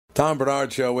Tom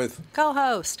Bernard Show with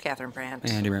co-host Catherine Brandt.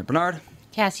 Andy Bernard.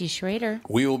 Cassie Schrader.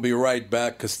 We will be right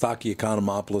back. Kostaki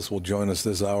Economopoulos will join us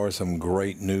this hour. Some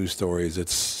great news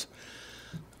stories.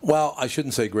 Well, I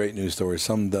shouldn't say great news stories.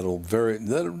 Some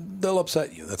they'll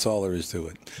upset you. That's all there is to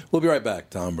it. We'll be right back.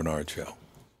 Tom Bernard Show.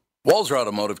 Walser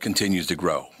Automotive continues to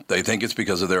grow. They think it's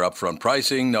because of their upfront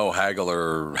pricing, no haggle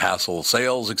or hassle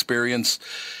sales experience,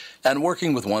 and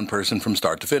working with one person from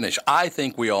start to finish. I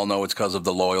think we all know it's because of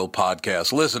the loyal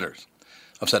podcast listeners.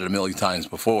 I've said it a million times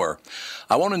before.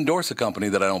 I won't endorse a company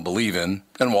that I don't believe in,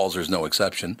 and Walser's no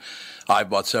exception.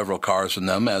 I've bought several cars from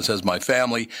them, as has my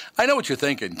family. I know what you're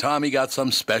thinking. Tommy got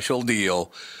some special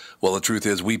deal. Well, the truth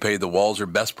is we paid the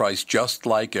Walser best price just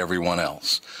like everyone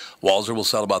else. Walser will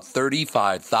sell about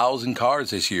 35,000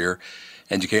 cars this year,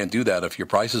 and you can't do that if your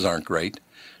prices aren't great.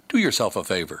 Do yourself a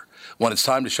favor. When it's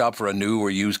time to shop for a new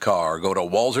or used car, go to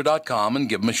walser.com and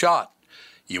give them a shot.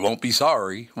 You won't be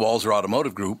sorry. Walser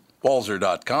Automotive Group,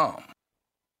 walser.com.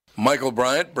 Michael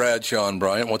Bryant, Bradshaw and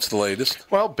Bryant, what's the latest?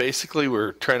 Well, basically,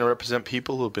 we're trying to represent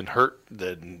people who have been hurt,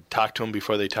 then talk to them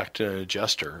before they talk to an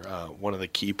adjuster. One of the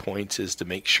key points is to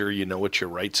make sure you know what your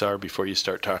rights are before you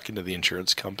start talking to the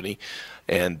insurance company,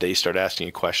 and they start asking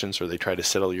you questions or they try to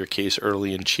settle your case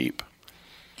early and cheap.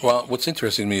 Well, what's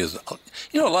interesting to me is,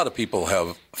 a lot of people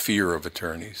have fear of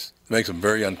attorneys. It makes them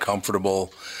very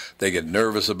uncomfortable. They get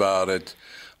nervous about it.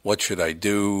 What should I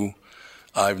do?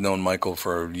 I've known Michael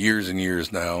for years and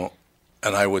years now,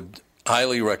 and I would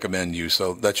highly recommend you.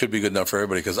 So that should be good enough for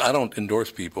everybody, because I don't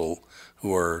endorse people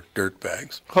who are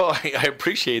dirtbags. Well, I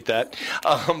appreciate that.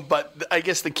 But I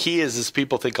guess the key is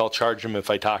people think I'll charge them if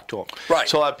I talk to them. Right.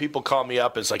 So a lot of people call me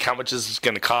up. It's like, how much is this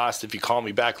going to cost if you call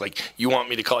me back? Like, you want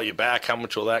me to call you back? How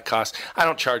much will that cost? I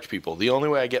don't charge people. The only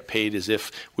way I get paid is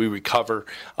if we recover,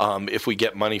 if we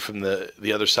get money from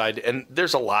the other side. And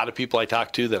there's a lot of people I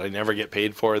talk to that I never get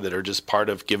paid for that are just part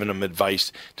of giving them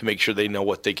advice to make sure they know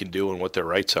what they can do and what their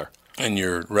rights are. And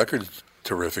your record's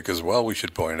terrific as well, we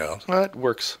should point out. Well, it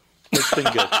works. It's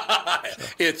been good.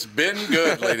 It's been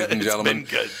good, ladies and gentlemen. It's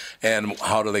been good. And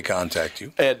how do they contact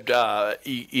you? And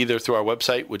either through our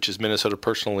website, which is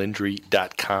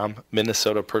minnesotapersonalinjury.com,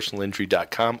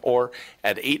 minnesotapersonalinjury.com, or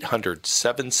at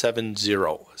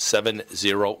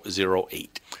 800-770-7008.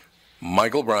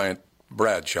 Michael Bryant,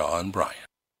 Bradshaw and Bryant.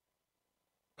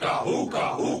 Oh,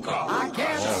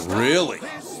 really?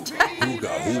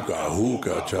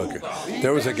 Hookah, Chuck.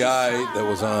 There was a guy that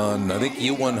was on, I think,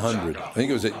 U100. I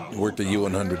think worked at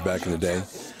U100 back in the day.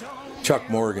 Chuck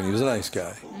Morgan. He was a nice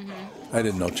guy. Mm-hmm. I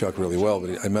didn't know Chuck really well,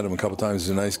 but I met him a couple times. He's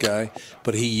a nice guy.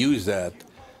 But he used that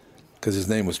because his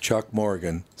name was Chuck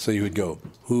Morgan. So you would go,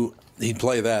 he'd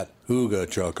play that. Hooga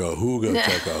chugga, hooga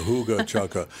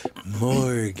chugga,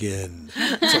 Morgan.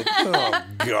 It's like, oh,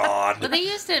 God. Well, they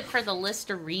used it for the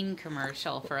Listerine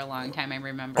commercial for a long time, I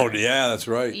remember. Oh, yeah, that's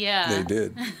right. Yeah. They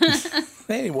did.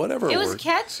 Hey, whatever it was works.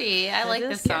 catchy. I like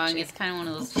the song. Catchy. It's kind of one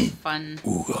of those fun.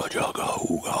 Hooga chugga,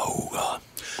 hooga.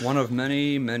 One of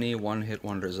many, many one-hit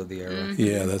wonders of the era. Mm-hmm.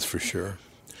 Yeah, that's for sure.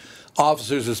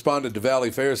 Officers responded to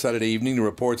Valley Fair Saturday evening to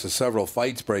reports of several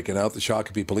fights breaking out. The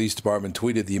Shakopee Police Department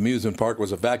tweeted the amusement park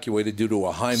was evacuated due to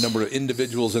a high number of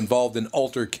individuals involved in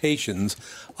altercations.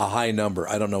 A high number.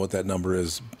 I don't know what that number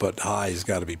is, but high's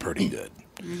got to be pretty good.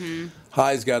 Mm-hmm.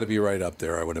 High's got to be right up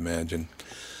there, I would imagine.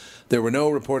 There were no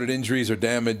reported injuries or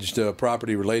damaged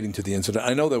property relating to the incident.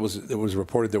 I know it was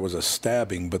reported there was a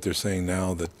stabbing, but they're saying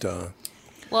now that...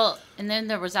 Well, and then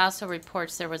there was also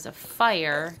reports there was a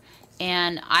fire,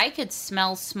 and I could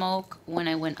smell smoke when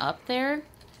I went up there.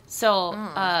 So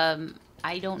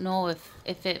I don't know if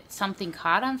something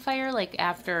caught on fire, like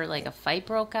after like a fight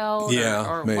broke out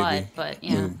or maybe. what. But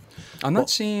yeah. I'm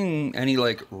not seeing any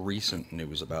recent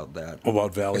news about that.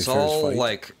 About Valley It's Fair's all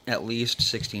fight? at least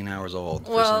 16 hours old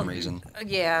for some reason.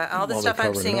 Yeah, all the Well, stuff they're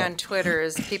I'm covering seeing it up. on Twitter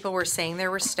is people were saying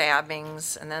there were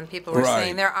stabbings, and then people were Right,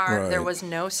 saying there right. was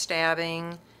no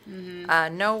stabbing.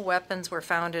 No weapons were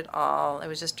found at all. It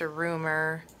was just a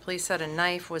rumor. Police said a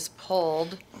knife was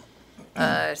pulled.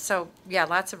 So, yeah,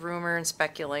 lots of rumor and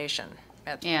speculation.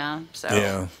 Yeah. So.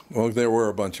 Yeah. Well, there were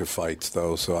a bunch of fights,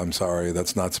 though, so I'm sorry.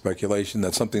 That's not speculation.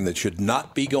 That's something that should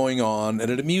not be going on at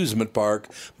an amusement park.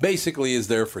 Basically is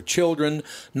there for children,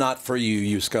 not for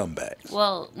you scumbags.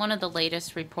 Well, one of the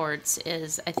latest reports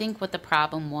is, I think what the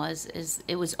problem is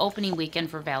it was opening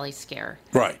weekend for Valley Scare.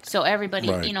 Right. So everybody,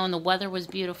 Right. and the weather was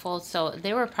beautiful, so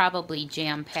they were probably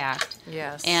jam-packed.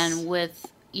 Yes. And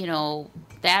with,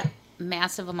 that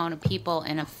massive amount of people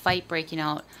and a fight breaking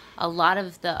out, a lot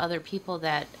of the other people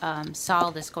that saw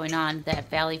this going on, that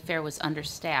Valley Fair was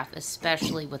understaffed,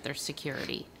 especially with their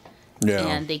security. Yeah,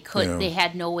 and yeah. they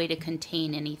had no way to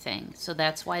contain anything, so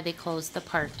that's why they closed the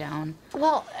park down.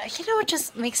 Well, you know what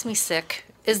just makes me sick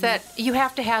is that you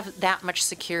have to have that much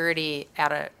security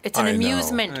it's an I know.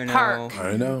 amusement I know. park.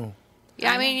 I know.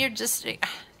 Yeah, I mean, you're just,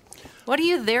 what are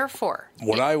you there for?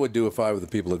 What I would do if I were the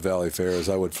people at Valley Fair is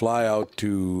I would fly out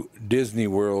to Disney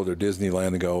World or Disneyland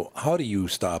and go, how do you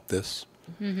stop this?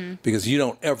 Mm-hmm. Because you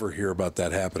don't ever hear about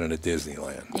that happening at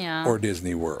Disneyland Yeah. or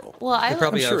Disney World. Well, They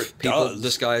probably I'm sure have it people does.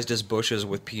 disguised as bushes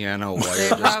with piano while They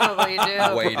you're just probably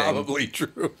do. waiting. Probably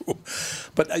true.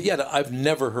 But yet, I've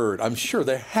never heard. I'm sure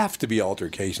there have to be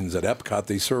altercations at Epcot.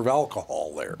 They serve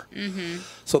alcohol there. Mm-hmm.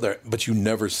 So but you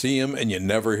never see them and you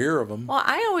never hear of them. Well,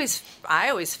 I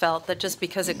always felt that just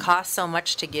because it costs so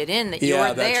much to get in, that you Yeah,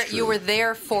 were there. that's You true. were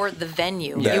there for the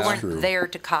venue. You That's weren't true. there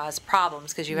to cause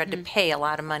problems because you had to pay a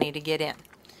lot of money to get in.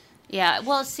 Yeah,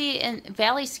 well, see, and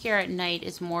Valley Scare at night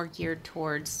is more geared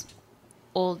towards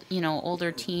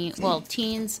older teens,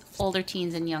 older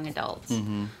teens, and young adults.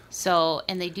 Mm-hmm. So,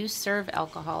 and they do serve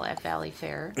alcohol at Valley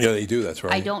Fair. Yeah, they do. That's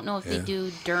right. I don't know if they Yeah.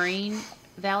 do during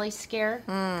Valley Scare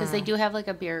because they do have like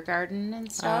a beer garden and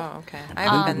stuff. Oh, okay. I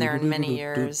haven't been there in many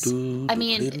years. I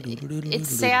mean, it's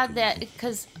sad that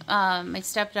because my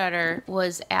stepdaughter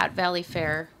was at Valley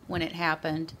Fair when it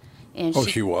happened, and Oh,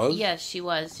 she was? Yes, she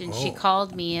was, and she Oh.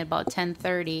 called me at about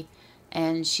 10:30,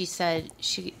 and she said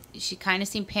she kind of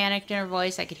seemed panicked in her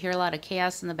voice. I could hear a lot of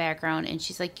chaos in the background, and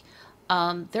she's like,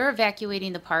 "They're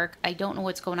evacuating the park. I don't know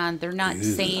what's going on. They're not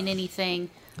saying anything,"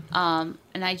 and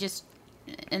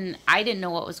I didn't know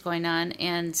what was going on,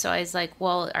 and so I was like,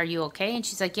 "Well, are you okay?" And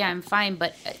she's like, "Yeah, I'm fine,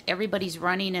 but everybody's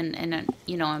running, and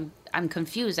I'm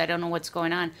confused. I don't know what's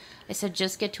going on." I said,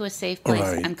 "Just get to a safe place.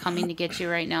 Right. I'm coming to get you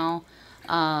right now."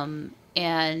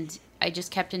 And I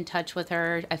just kept in touch with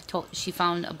her. She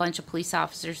found a bunch of police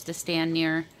officers to stand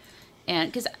near,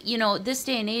 and because this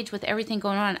day and age with everything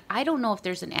going on, I don't know if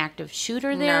there's an active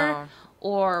shooter there No.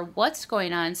 or what's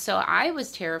going on. So I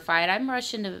was terrified. I'm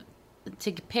rushing to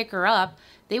pick her up.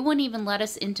 They wouldn't even let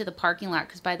us into the parking lot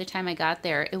because by the time I got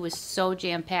there, it was so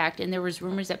jam packed, and there was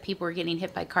rumors that people were getting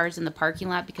hit by cars in the parking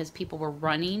lot because people were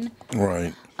running.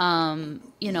 Right.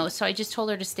 So I just told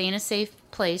her to stay in a safe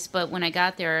place. But when I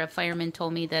got there, a fireman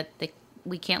told me that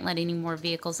we can't let any more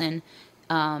vehicles in.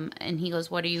 And he goes,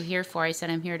 "What are you here for?" I said,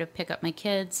 "I'm here to pick up my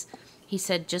kids." He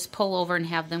said, "Just pull over and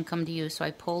have them come to you." So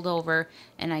I pulled over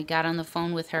and I got on the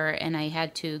phone with her, and I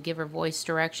had to give her voice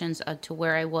directions to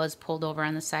where I was pulled over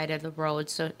on the side of the road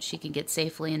so she could get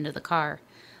safely into the car.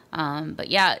 But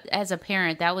yeah, as a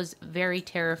parent, that was very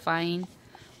terrifying.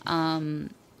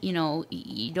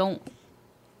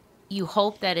 You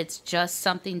hope that it's just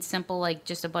something simple like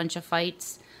just a bunch of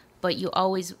fights, but you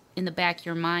always, in the back of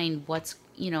your mind,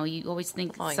 you always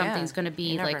think Well, yeah. something's going to be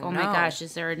You never like, oh my know. gosh,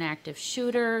 is there an active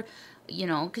shooter?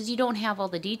 Because you don't have all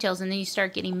the details, and then you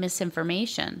start getting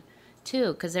misinformation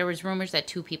too, because there was rumors that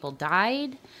 2 people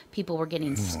died, people were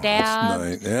getting stabbed,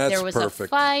 nice. Yeah, that's there was perfect. a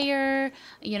fire,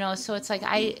 so it's like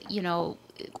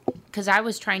because I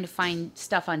was trying to find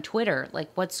stuff on Twitter, like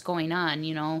what's going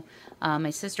on, my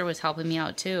sister was helping me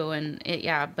out too,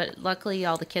 but luckily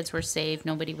all the kids were safe,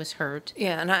 nobody was hurt.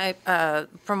 Yeah, and I,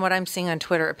 from what I'm seeing on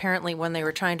Twitter, apparently when they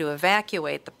were trying to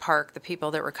evacuate the park, the people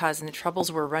that were causing the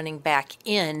troubles were running back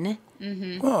in,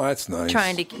 Oh, that's nice.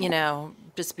 trying to,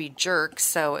 just be jerks.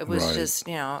 So it was Right. just,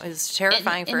 it was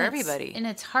terrifying for it's- everybody. And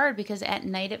it's hard because at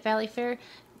night at Valley Fair,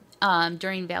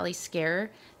 during Valley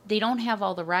Scare, they don't have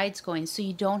all the rides going, so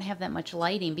you don't have that much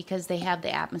lighting because they have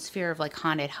the atmosphere of like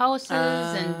haunted houses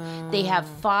and they have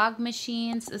fog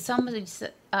machines. Somebody,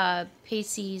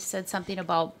 Pacey said something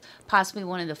about possibly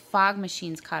one of the fog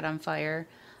machines caught on fire.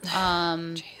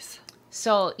 Jeez.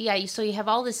 So you have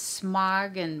all this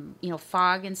smog and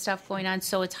fog and stuff going on.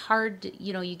 So it's hard.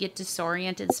 You get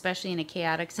disoriented, especially in a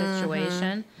chaotic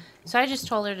situation. So I just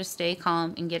told her to stay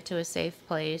calm and get to a safe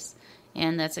place,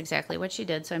 and that's exactly what she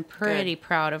did. So I'm pretty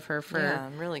proud of her for Yeah,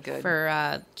 really good.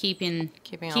 for keeping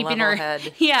Keeping a level her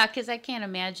head. Yeah, because I can't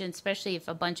imagine, especially if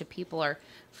a bunch of people are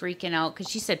freaking out. Because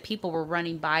she said people were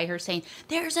running by her saying,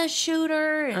 "There's a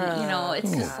shooter," and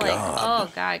it's just like,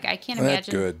 oh god, I can't That's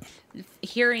imagine good.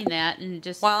 hearing that and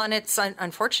just Well, and it's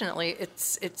unfortunately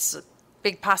it's a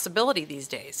big possibility these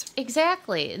days.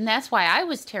 exactly, and that's why I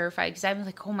was terrified because I was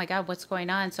like, oh my god, what's going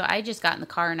on? So I just got in the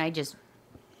car and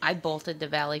I bolted to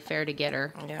Valley Fair to get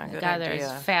her. Yeah, I good got there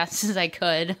idea. as fast as I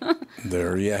could.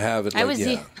 There you have it. I was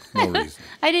no reason.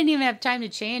 I didn't even have time to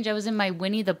change. I was in my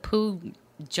Winnie the Pooh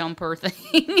jumper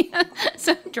thing,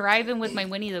 so I'm driving with my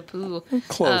Winnie the Pooh.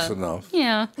 Close enough.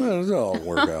 Yeah. Well, it'll all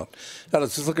work out. I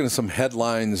was just looking at some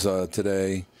headlines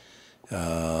today,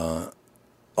 all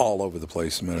over the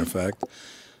place, as a matter of fact.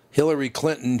 Hillary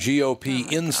Clinton,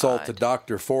 GOP insult to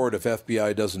Dr. Ford if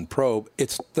FBI doesn't probe.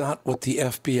 It's not what the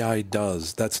FBI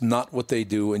does. That's not what they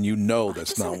do, and you know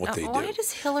that's not what they do. Why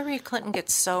does Hillary Clinton get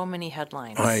so many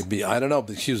headlines? I don't know,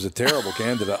 but she was a terrible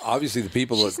candidate. Obviously, the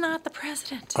people She's not the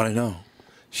president. I know.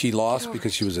 She lost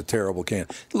because she was a terrible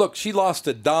candidate. Look, she lost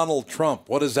to Donald Trump.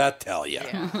 What does that tell you?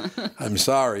 Yeah. I'm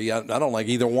sorry. I don't like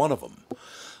either one of them.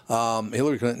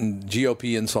 Hillary Clinton,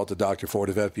 GOP insult to Dr. Ford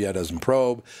if FBI doesn't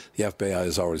probe. The FBI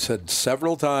has already said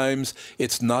several times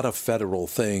it's not a federal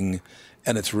thing,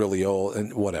 and it's really old,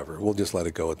 and whatever. We'll just let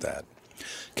it go at that.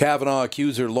 Kavanaugh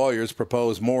accuser lawyers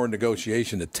propose more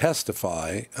negotiation to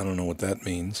testify. I don't know what that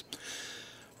means.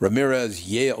 Ramirez,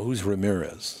 Yale. Who's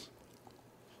Ramirez?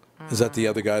 Is that the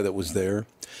other guy that was there?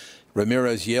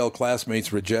 Ramirez, Yale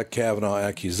classmates reject Kavanaugh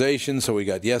accusation. So we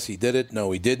got, yes, he did it. No,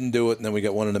 he didn't do it. And then we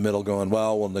got one in the middle going,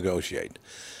 well, we'll negotiate.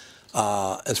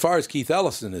 As far as Keith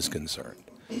Ellison is concerned,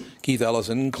 Keith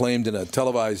Ellison claimed in a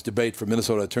televised debate for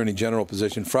Minnesota Attorney General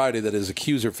position Friday that his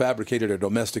accuser fabricated a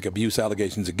domestic abuse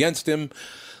allegations against him.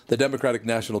 The Democratic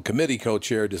National Committee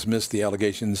co-chair dismissed the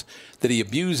allegations that he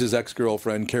abused his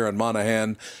ex-girlfriend, Karen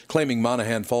Monahan, claiming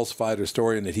Monahan falsified her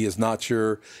story and that he is not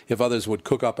sure if others would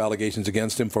cook up allegations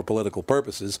against him for political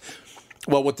purposes.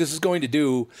 Well, what this is going to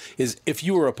do is if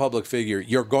you are a public figure,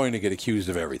 you're going to get accused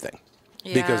of everything.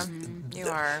 Yeah, because you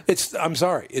are. I'm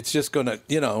sorry. It's just going to,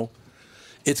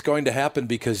 it's going to happen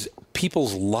because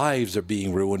people's lives are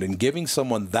being ruined, and giving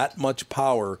someone that much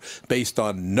power based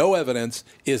on no evidence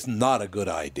is not a good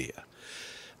idea.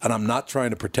 And I'm not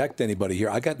trying to protect anybody here.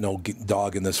 I got no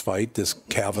dog in this fight, this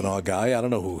Kavanaugh guy. I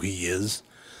don't know who he is.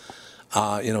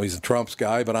 He's a Trump's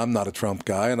guy, but I'm not a Trump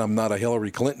guy, and I'm not a Hillary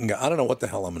Clinton guy. I don't know what the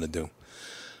hell I'm going to do.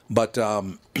 But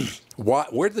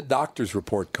where did the doctor's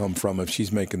report come from if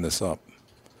she's making this up?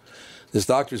 This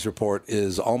doctor's report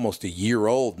is almost a year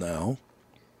old now.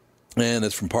 And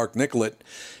it's from Park Nicollet,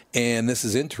 and this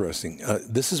is interesting.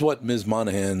 This is what Ms.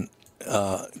 Monahan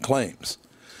claims.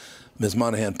 Ms.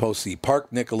 Monahan posts the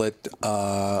Park Nicollet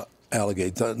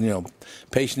allegate.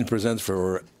 Patient presents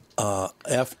for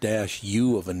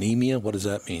F-U of anemia. What does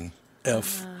that mean?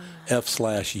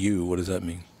 F/U. What does that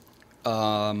mean?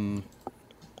 I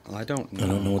don't know. I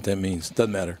don't know what that means.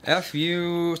 Doesn't matter.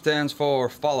 FU stands for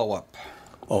follow-up.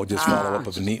 Oh, just follow-up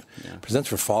of anemia. Yeah. Presents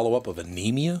for follow-up of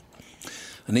anemia?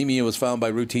 Anemia was found by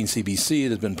routine CBC. It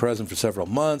has been present for several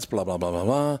months, blah, blah, blah, blah,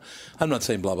 blah. I'm not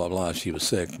saying blah, blah, blah if she was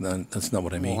sick. That's not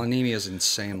what I mean. Well, anemia is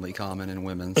insanely common in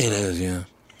women. So. It is, yeah.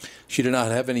 She did not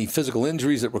have any physical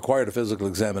injuries that required a physical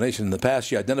examination. In the past,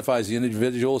 she identifies the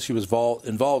individual she was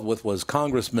involved with was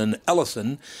Congressman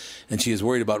Ellison, and she is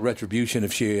worried about retribution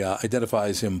if she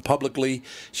identifies him publicly.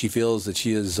 She feels that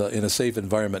she is in a safe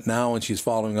environment now, and she's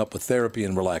following up with therapy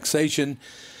and relaxation.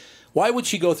 Why would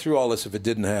she go through all this if it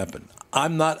didn't happen? I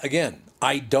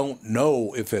don't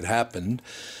know if it happened,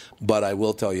 but I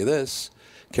will tell you this.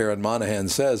 Karen Monahan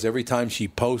says every time she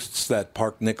posts that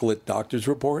Park Nicollet doctor's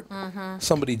report,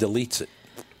 somebody deletes it.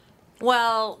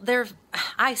 Well,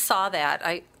 I saw that.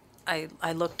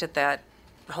 I looked at that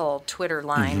whole Twitter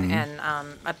line,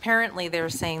 and apparently they're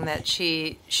saying that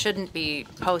she shouldn't be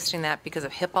posting that because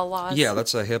of HIPAA laws. Yeah,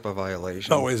 that's a HIPAA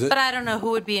violation. Oh, is it? But I don't know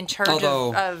who would be in charge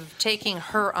of taking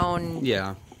her own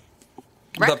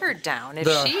record down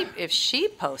if she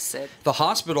posts it. The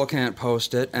hospital can't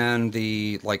post it, and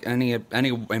any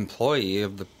employee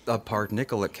of Park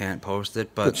Nicollet can't post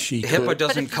it, but HIPAA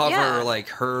doesn't cover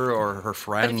her or her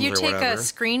friends. But if you take a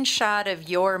screenshot of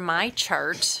your My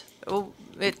Chart,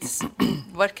 it's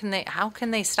how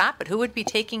can they stop it? Who would be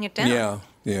taking it down?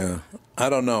 Yeah. I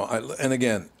don't know.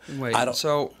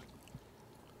 So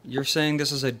you're saying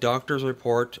this is a doctor's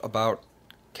report about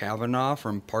Kavanaugh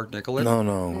from Park Nicollet?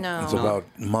 No. It's about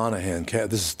Monahan.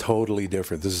 This is totally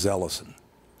different. This is Ellison.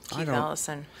 Keith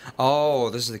Ellison. Oh,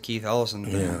 this is the Keith Ellison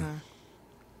thing. Yeah.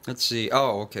 Let's see.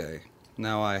 Oh, okay.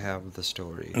 Now I have the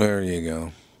story. There you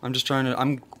go. I'm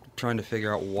trying to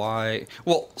figure out why.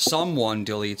 Well, someone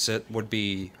deletes it would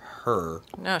be her.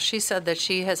 No, she said that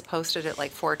she has posted it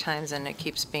like 4 times and it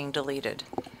keeps being deleted.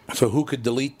 So who could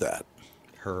delete that?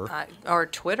 Her. Or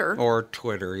Twitter. Or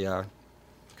Twitter, yeah.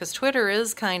 Because Twitter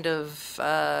is kind of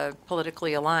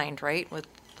politically aligned, right, with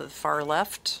the far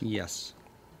left? Yes.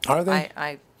 Are they?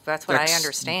 That's what I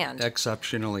understand.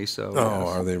 Exceptionally so. Oh, yes.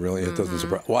 Are they really? It doesn't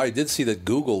surprise. Well, I did see that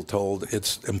Google told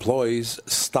its employees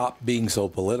stop being so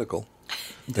political.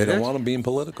 They don't want them being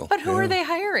political. But who are they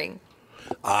hiring?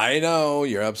 I know.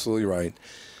 You're absolutely right.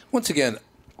 Once again,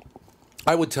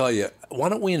 I would tell you, why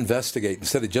don't we investigate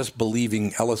instead of just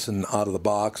believing Ellison out of the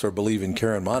box or believing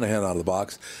Karen Monahan out of the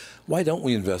box? Why don't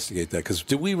we investigate that? Because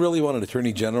do we really want an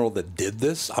attorney general that did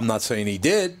this? I'm not saying he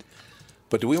did,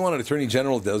 But do we want an attorney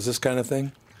general who does this kind of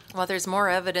thing? Well, there's more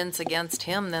evidence against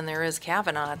him than there is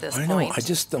Kavanaugh at this point. I know. I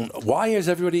just don't. Why is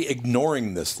everybody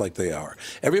ignoring this like they are?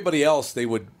 Everybody else,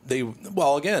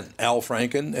 well, again, Al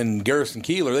Franken and Garrison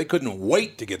Keillor, they couldn't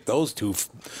wait to get those two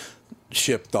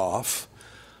shipped off.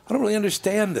 I don't really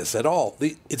understand this at all.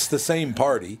 It's the same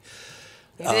party.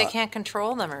 Maybe they can't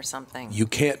control them or something. You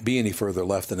can't be any further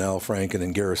left than Al Franken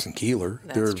and Garrison Keillor.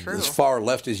 They're true. As far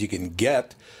left as you can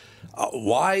get.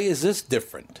 Why is this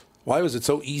different? Why was it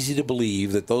so easy to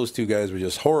believe that those two guys were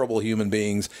just horrible human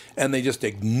beings and they just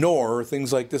ignore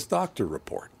things like this doctor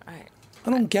report? Right.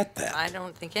 I don't get that. I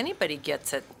don't think anybody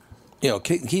gets it. You know,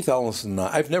 Keith Ellison,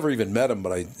 I've never even met him,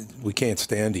 but we can't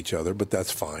stand each other, but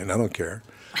that's fine. I don't care.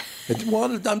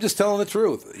 I'm just telling the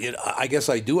truth. I guess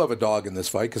I do have a dog in this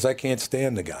fight because I can't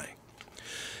stand the guy.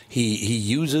 He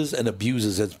uses and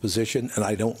abuses his position, and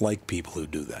I don't like people who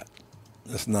do that.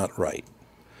 That's not right.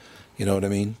 You know what I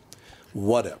mean?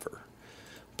 Whatever.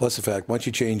 Plus the fact, why don't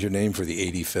you change your name for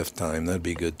the 85th time? That'd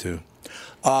be good, too.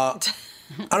 I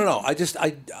don't know.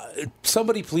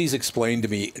 Somebody please explain to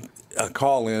me,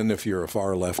 call in if you're a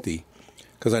far lefty,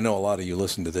 because I know a lot of you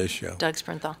listen to this show. Doug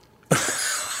Sprinthal.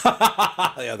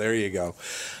 Yeah, there you go.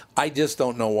 I just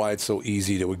don't know why it's so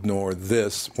easy to ignore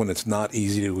this when it's not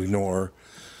easy to ignore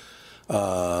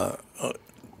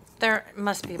There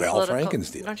must be Al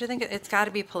Franken's deal. Don't you think it's got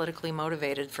to be politically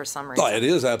motivated for some reason? Oh, it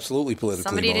is absolutely politically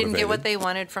Somebody motivated. didn't get what they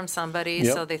wanted from somebody,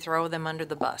 Yep. so they throw them under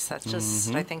the bus. That's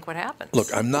just, I think, what happens. Look,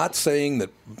 I'm not saying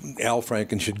that Al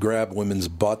Franken should grab women's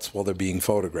butts while they're being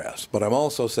photographed, but I'm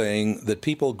also saying that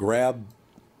people grab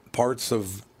parts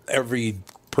of every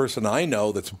person I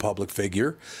know that's a public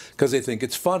figure because they think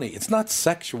it's funny. It's not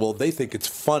sexual. They think it's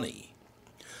funny.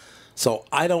 So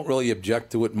I don't really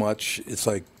object to it much. It's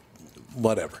like,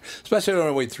 whatever. Especially when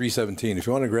I weighed 317. If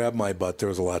you want to grab my butt, there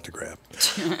was a lot to grab.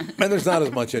 And there's not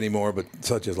as much anymore, but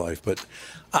such is life. But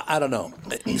I don't know.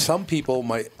 Some people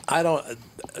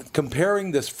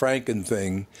comparing this Franken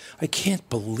thing, I can't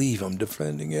believe I'm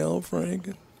defending Al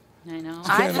Franken. I know.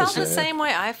 I felt the same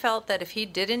way. I felt that if he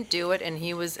didn't do it and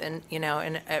he was and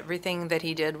everything that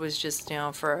he did was just,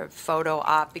 for a photo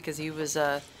op because he was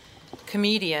a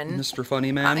comedian. Mr.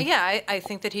 Funny Man. I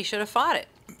think that he should have fought it.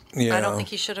 Yeah. I don't think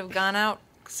he should have gone out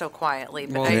so quietly.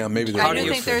 But Well, maybe I do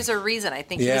think there's a reason. I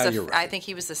think you're right. I think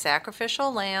he was the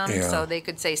sacrificial lamb, Yeah. so they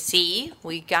could say, "See,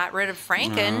 we got rid of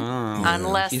Franken on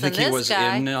less You than think he this was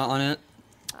guy." in on it?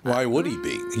 Why would he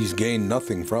be? He's gained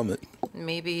nothing from it.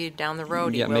 Maybe down the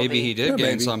road, Yeah, he will maybe be. he did Yeah, gain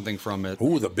maybe. something from it.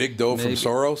 Ooh, the big dough from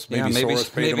Soros? Maybe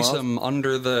Soros paid him off? some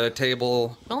under the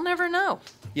table. We'll never know.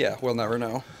 Yeah, we'll never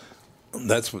know.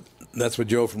 That's what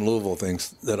Joe from Louisville thinks,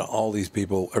 that all these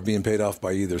people are being paid off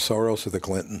by either Soros or the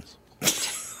Clintons.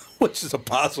 Which is a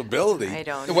possibility. I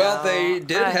don't know. Well, they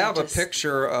did I have just- a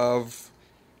picture of,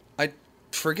 I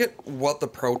forget what the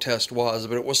protest was,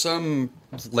 but it was some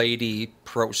lady,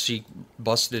 she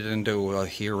busted into a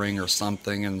hearing or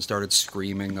something and started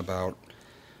screaming about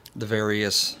the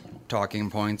various talking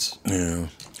points. Yeah.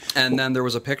 And then there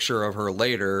was a picture of her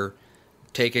later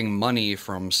taking money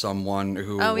from someone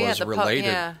who was the related.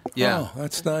 yeah. Oh,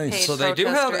 that's nice. Paid So they do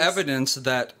have protesters. evidence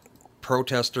that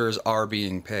protesters are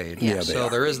being paid. Yeah, they so are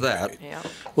there is being that. paid. Yeah.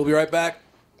 We'll be right back.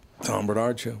 Tom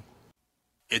Bernard Show.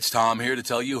 It's Tom here to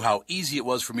tell you how easy it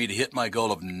was for me to hit my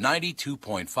goal of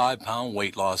 92.5-pound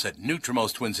weight loss at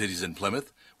Nutrimost Twin Cities in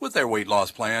Plymouth. With their weight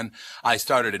loss plan, I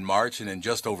started in March, and in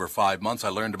just over 5 months, I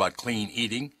learned about clean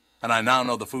eating, and I now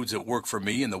know the foods that work for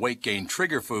me and the weight gain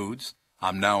trigger foods.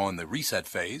 I'm now on the reset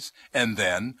phase, and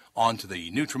then on to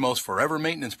the Nutrimost Forever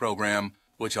Maintenance Program,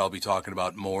 which I'll be talking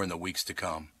about more in the weeks to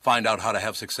come. Find out how to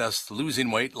have success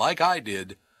losing weight like I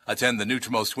did. Attend the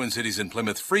Nutrimost Twin Cities in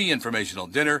Plymouth free informational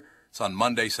dinner. It's on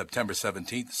Monday, September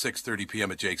 17th, 6:30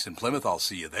 p.m. at Jake's in Plymouth. I'll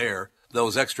see you there.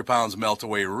 Those extra pounds melt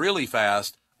away really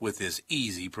fast with this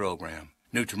easy program.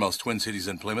 Nutrimost Twin Cities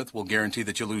in Plymouth will guarantee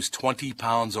that you lose 20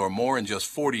 pounds or more in just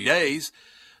 40 days.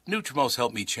 Nutrimost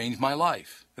helped me change my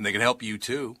life, and they can help you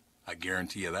too. I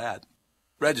guarantee you that.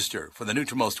 Register for the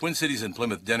Nutrimost Twin Cities in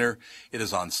Plymouth dinner. It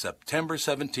is on September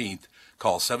 17th.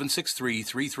 Call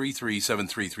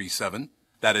 763-333-7337.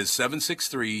 That is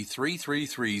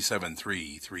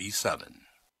 763-333-7337.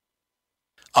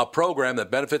 A program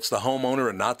that benefits the homeowner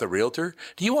and not the realtor?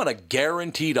 Do you want a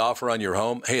guaranteed offer on your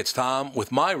home? Hey, it's Tom with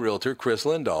my realtor, Chris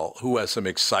Lindahl, who has some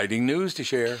exciting news to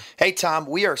share. Hey, Tom,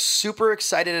 we are super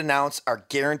excited to announce our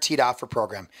Guaranteed Offer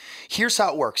program. Here's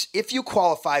how it works. If you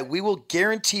qualify, we will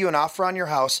guarantee you an offer on your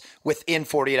house within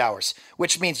 48 hours,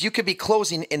 which means you could be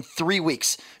closing in 3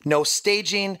 weeks. No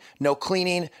staging, no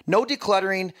cleaning, no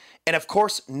decluttering, And of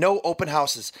course, no open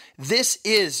houses. This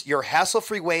is your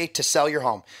hassle-free way to sell your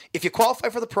home. If you qualify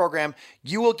for the program,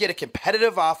 you will get a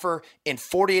competitive offer in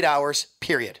 48 hours,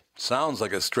 period. Sounds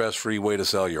like a stress-free way to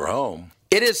sell your home.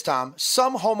 It is, Tom.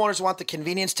 Some homeowners want the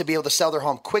convenience to be able to sell their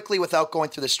home quickly without going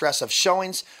through the stress of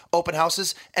showings, open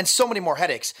houses, and so many more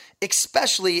headaches,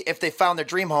 especially if they found their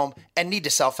dream home and need to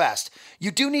sell fast.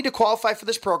 You do need to qualify for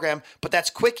this program, but that's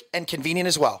quick and convenient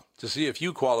as well. To see if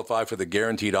you qualify for the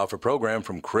Guaranteed Offer program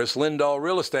from Chris Lindahl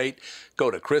Real Estate,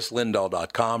 go to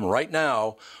chrislindahl.com right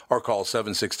now or call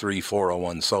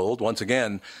 763-401-SOLD. Once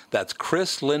again, that's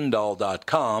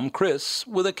chrislindahl.com, Chris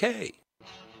with a K.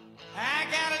 I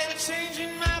got a little change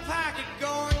in my pocket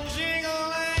going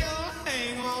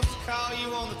jingle-lang-a-lang. Wants to call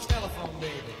you on the telephone,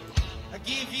 baby. I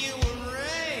give you a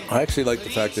ring. I actually like the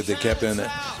fact that they kept in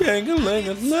that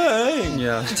jingle-lang-a-lang.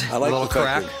 Yeah. I like A little the fact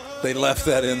crack. that they left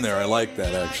that in there. I like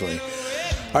that, actually.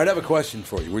 All right, I have a question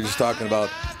for you. We're just talking about,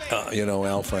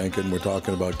 Al Franken. We're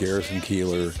talking about Garrison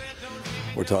Keillor.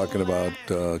 We're talking about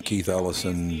Keith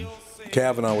Ellison.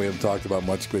 Kavanaugh, we haven't talked about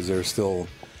much because they're still...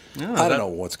 I don't know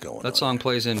what's going on. That song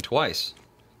plays in twice.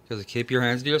 Because keep your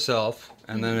hands to yourself,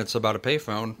 and then it's about a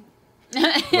payphone.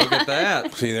 Look at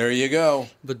that. See, there you go.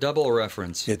 The double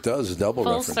reference. It does, a double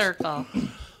Full reference. circle.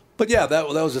 But yeah, that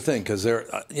was the thing, because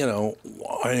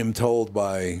I am told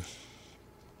by,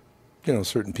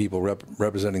 certain people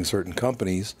representing certain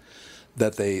companies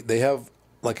that they have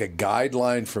like a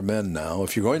guideline for men now.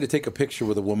 If you're going to take a picture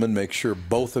with a woman, make sure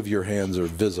both of your hands are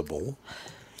visible.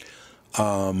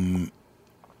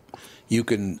 You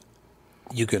can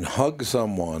hug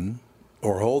someone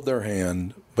or hold their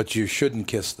hand, but you shouldn't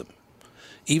kiss them.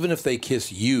 Even if they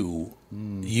kiss you,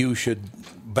 you should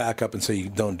back up and say,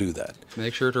 don't do that.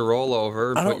 Make sure to roll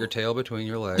over and put your tail between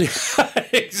your legs.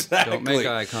 Exactly. Don't make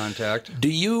eye contact. Do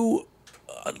you,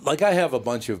 I have a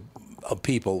bunch of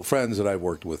people, friends that I've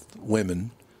worked with,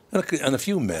 women, and a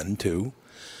few men too,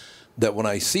 that when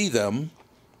I see them,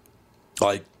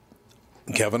 like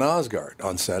Kevin Osgard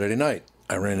on Saturday night,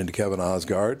 I ran into Kevin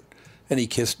Osgard, and he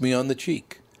kissed me on the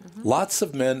cheek. Mm-hmm. Lots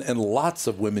of men and lots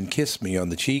of women kiss me on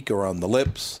the cheek or on the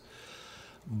lips,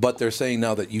 but they're saying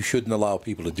now that you shouldn't allow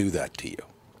people to do that to you.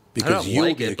 Because I don't you'll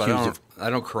like be it, but accused I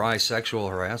don't cry sexual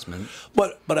harassment.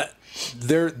 But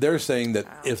they're saying that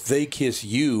if they kiss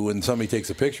you and somebody takes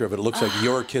a picture of it, it looks like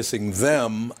you're kissing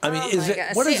them. I mean,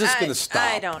 what is this going to stop?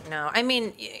 I don't know. I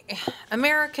mean,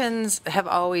 Americans have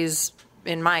always,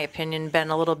 in my opinion,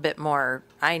 been a little bit more,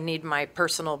 I need my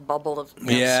personal bubble of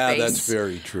space. That's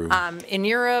very true. In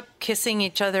Europe, kissing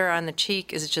each other on the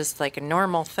cheek is just like a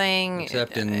normal thing.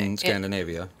 Except in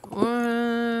Scandinavia.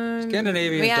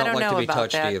 Scandinavians don't like to be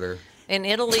touched either. In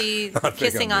Italy,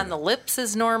 kissing on the lips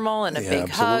is normal, and a big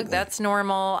hug, that's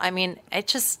normal. I mean,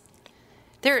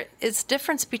 there is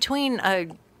difference between a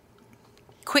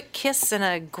quick kiss and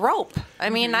a grope. I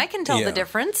mean, I can tell the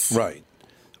difference. Right.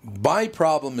 My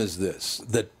problem is this,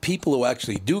 that people who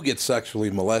actually do get sexually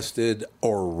molested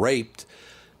or raped,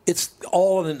 it's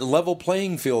all on a level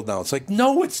playing field now. It's like,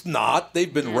 no, it's not.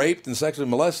 They've been raped and sexually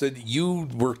molested. You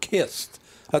were kissed.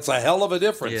 That's a hell of a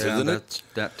difference, isn't it?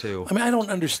 That too. I mean, I don't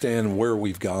understand where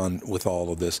we've gone with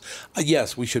all of this.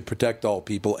 Yes, we should protect all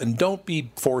people, and don't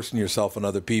be forcing yourself on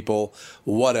other people,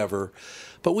 whatever.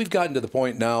 But we've gotten to the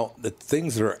point now that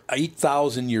things that are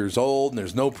 8,000 years old, and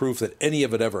there's no proof that any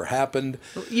of it ever happened.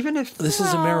 Even if this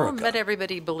is America. But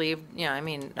everybody believed, I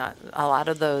mean, a lot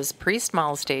of those priest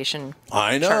molestation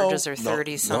I know. charges are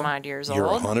 30-some-odd years You're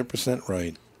old. 100%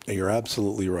 right. You're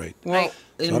absolutely right. Well,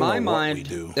 in my mind,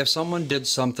 do. if someone did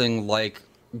something like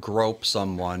grope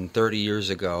someone 30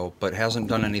 years ago, but hasn't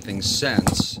done anything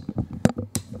since,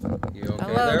 you okay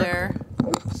Hello there.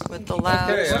 With the loud.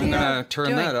 Okay, I'm What are going you to turn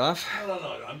doing? that off.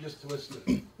 No, I'm just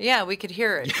twisting. Yeah, we could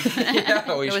hear it.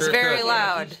 Yeah, we It was sure very could.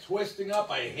 loud. Twisting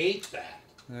up, I hate that.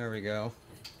 There we go.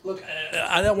 Look,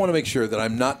 I don't want to make sure that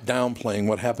I'm not downplaying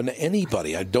what happened to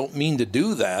anybody. I don't mean to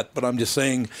do that, but I'm just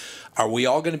saying, are we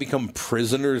all going to become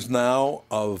prisoners now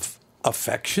of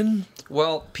affection?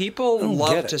 Well, people get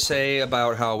love it. to say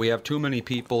about how we have too many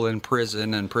people in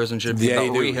prison and prison should be They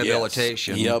about do,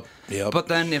 rehabilitation. yes. Yep. But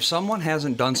then if someone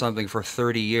hasn't done something for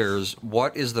 30 years,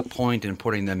 what is the point in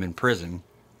putting them in prison?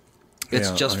 It's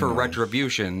Yeah, just I for know.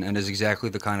 retribution and is exactly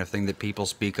the kind of thing that people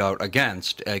speak out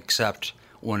against, except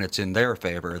when it's in their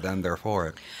favor, then they're for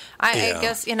it. I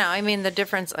guess, I mean, the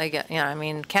difference, I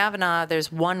mean, Kavanaugh,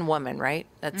 there's one woman, right?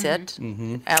 That's it?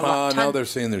 Mm-hmm. Now they're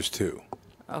saying there's two.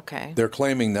 Okay. They're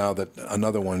claiming now that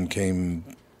another one came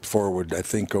forward, I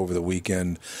think, over the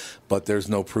weekend, but there's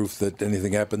no proof that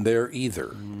anything happened there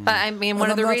either. But I mean, one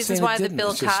And of the I'm not reasons saying it why the didn't,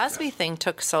 Bill it's just- Cosby thing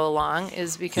took so long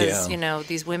is because, Yeah.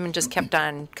 these women just kept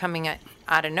on coming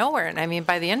out of nowhere. And I mean,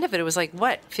 by the end of it, it was like,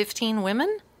 what, 15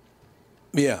 women?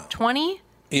 Yeah. 20?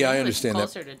 Yeah, I It was understand that.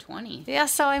 closer to 20. Yeah,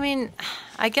 so I mean,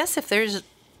 I guess if there's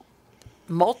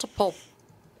multiple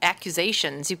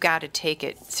accusations, you've got to take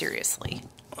it seriously.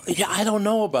 Yeah, I don't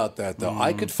know about that, though.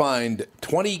 I could find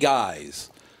 20 guys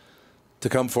to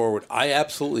come forward. I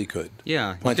absolutely could.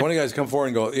 Yeah. My 20 guys come forward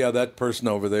and go, yeah, that person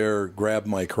over there grabbed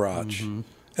my crotch.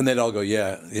 And they'd all go,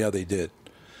 yeah, they did.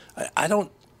 I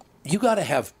don't, you got to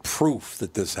have proof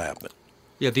that this happened.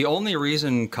 Yeah, the only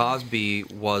reason Cosby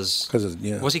was 'Cause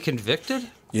was he convicted?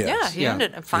 Yes. Yeah, he Yeah.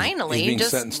 ended finally He's being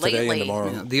just sentenced lately. today and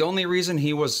tomorrow. Yeah, the only reason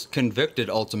he was convicted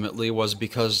ultimately was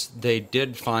because they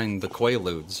did find the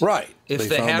Quaaludes. Right. If They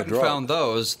they found the hadn't drug. found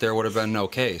those, there would have been no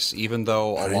case. Even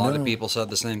though a lot of people said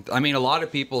the same. I mean, a lot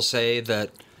of people say that,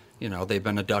 you know, they've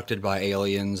been abducted by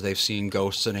aliens. They've seen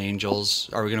ghosts and angels.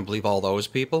 Are we going to believe all those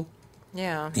people?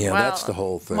 Yeah. Yeah, that's the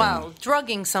whole thing. Well,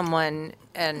 drugging someone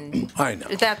and I know.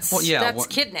 that's Well, yeah, that's what-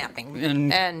 kidnapping.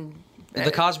 and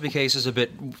The Cosby case is a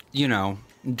bit, you know,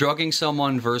 drugging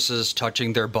someone versus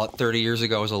touching their butt 30 years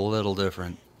ago is a little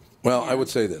different. Well, I would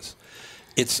say this.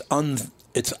 It's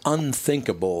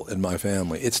unthinkable in my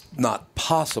family. It's not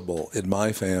possible in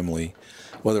my family,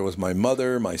 whether it was my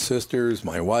mother, my sisters,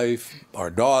 my wife, our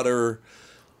daughter,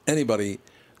 anybody.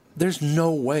 There's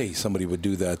no way somebody would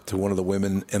do that to one of the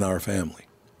women in our family.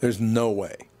 There's no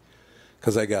way.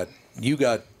 Because you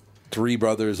got 3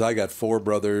 brothers, I got 4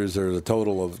 brothers. There's a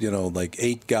total of, like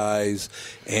 8 guys.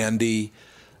 Andy,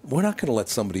 we're not going to let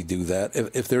somebody do that.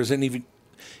 If there's any,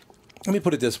 let me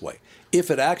put it this way.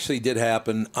 If it actually did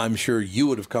happen, I'm sure you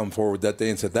would have come forward that day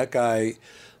and said, that guy,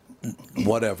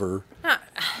 whatever.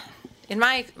 in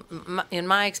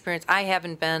my experience, I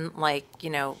haven't been like,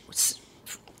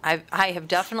 I have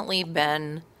definitely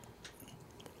been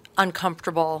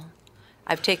uncomfortable.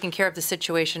 I've taken care of the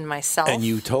situation myself. And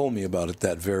you told me about it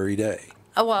that very day.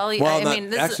 Oh, well, I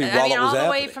mean, all the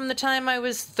way happening. from the time I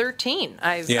was 13,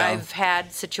 Yeah. I've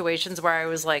had situations where I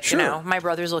was like, Sure. my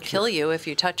brothers will kill you if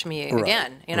you touch me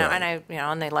again, right.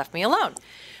 and they left me alone.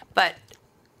 But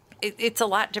it's a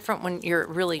lot different when you're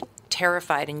really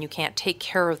terrified and you can't take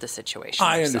care of the situation.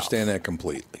 I yourself. understand that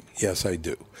completely. Yes, I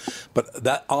do.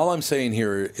 But all I'm saying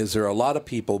here is there are a lot of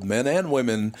people, men and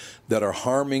women, that are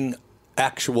harming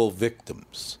actual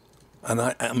victims. And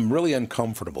I'm really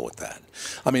uncomfortable with that.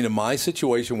 I mean, in my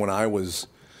situation when I was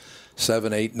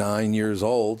 7, 8, 9 years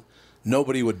old,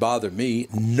 nobody would bother me.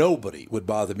 Nobody would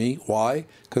bother me. Why?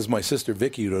 Because my sister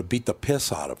Vicky would have beat the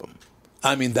piss out of them.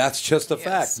 I mean, that's just a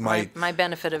Yes, fact. my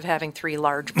benefit of having 3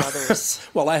 large brothers.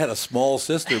 Well, I had a small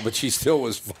sister, but she still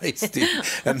was feisty,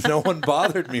 and no one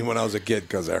bothered me when I was a kid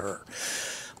because of her.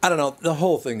 I don't know. The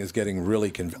whole thing is getting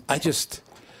really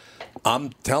I'm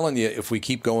telling you, if we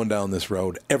keep going down this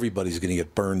road, everybody's going to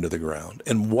get burned to the ground.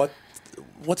 And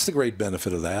what's the great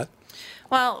benefit of that?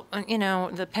 Well,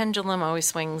 the pendulum always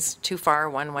swings too far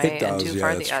one way It does, and too yeah,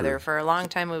 far that's the other. true. For a long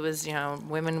time, it was,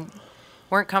 women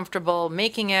weren't comfortable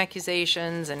making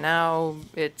accusations, and now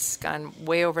it's gone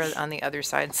way over on the other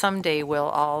side. Someday we'll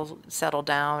all settle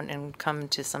down and come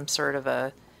to some sort of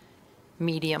a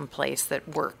medium place that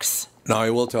works. Now, I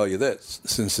will tell you this.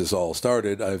 Since this all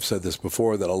started, I've said this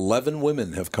before, that 11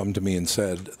 women have come to me and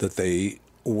said that they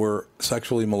were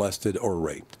sexually molested or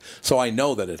raped. So I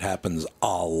know that it happens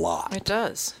a lot. It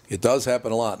does. It does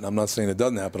happen a lot, and I'm not saying it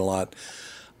doesn't happen a lot.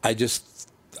 I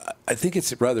think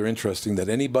it's rather interesting that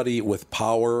anybody with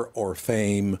power or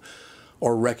fame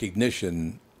or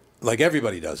recognition, like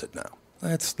everybody does it now.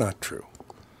 That's not true.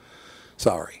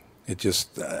 Sorry. It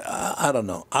just, I don't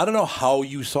know. I don't know how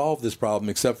you solve this problem,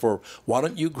 except for why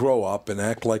don't you grow up and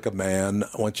act like a man?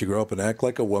 Why don't you grow up and act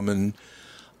like a woman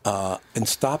and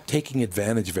stop taking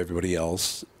advantage of everybody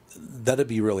else? That'd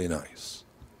be really nice.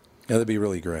 That'd be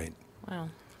really great. Well,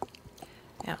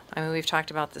 yeah. I mean, we've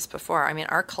talked about this before. I mean,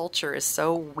 our culture is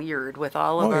so weird with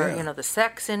all of our, yeah. the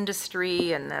sex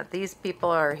industry, and that these people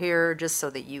are here just so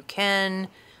that you can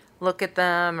look at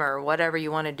them or whatever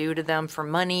you want to do to them for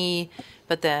money.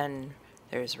 But then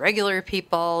there's regular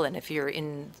people, and if you're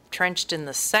entrenched in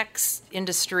the sex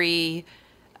industry,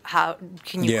 how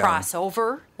can you Yeah. cross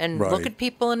over and look Right. at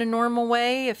people in a normal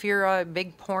way if you're a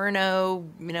big porno,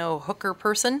 hooker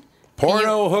person?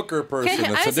 Porno hooker person. It's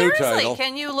a new Seriously, title.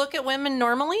 can you look at women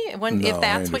normally No, if I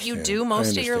that's what you understand. do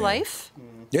most of your I life?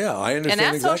 Yeah, I understand. And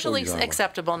that's exactly socially what you're talking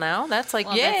acceptable now. That's like,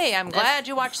 Well, yay, that's- I'm glad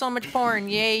you watch so much porn.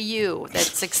 Yay, you.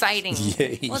 That's exciting. about.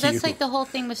 Yay, Well, that's you. like the whole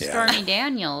thing with Yeah. Stormy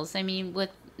Daniels. I mean,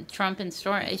 with Trump and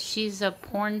Stormy, she's a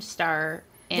porn star,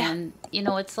 and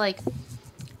it's like,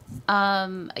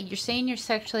 you're saying you're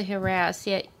sexually harassed,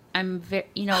 yet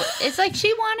it's like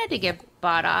she wanted to get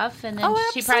bought off, and then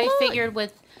Oh, she probably absolutely. figured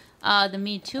with the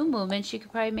Me Too movement, she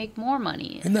could probably make more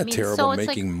money. Isn't that terrible, so it's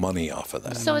making money off of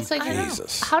that? So it's like,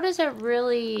 Jesus. how does it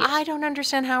really... I don't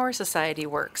understand how our society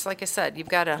works. Like I said, you've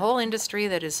got a whole industry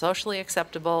that is socially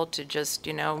acceptable to just,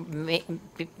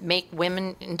 make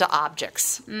women into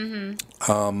objects.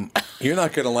 Mm-hmm. You're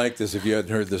not going to like this if you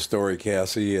hadn't heard this story,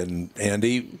 Cassie and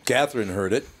Andy. Catherine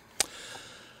heard it.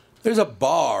 There's a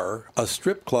bar, a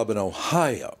strip club in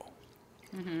Ohio.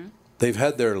 Mm-hmm. They've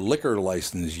had their liquor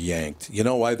license yanked. You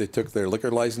know why they took their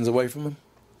liquor license away from them?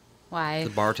 Why?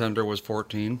 The bartender was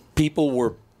 14. People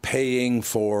were paying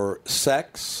for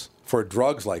sex, for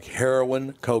drugs like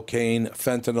heroin, cocaine,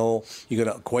 fentanyl,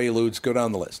 Quaaludes, go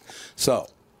down the list. So,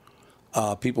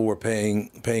 people were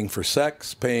paying for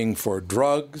sex, paying for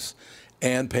drugs,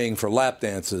 and paying for lap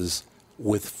dances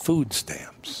with food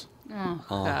stamps. Oh,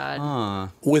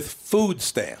 God. With food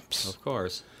stamps. Of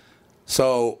course.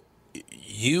 So,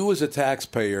 you as a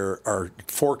taxpayer are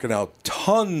forking out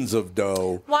tons of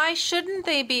dough. Why shouldn't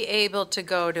they be able to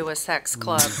go to a sex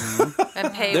club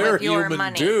and pay They're with your human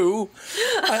money? too.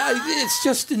 It's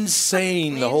just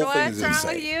insane. The whole thing is What's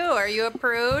wrong insane. with you? Are you a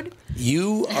prude?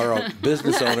 You are a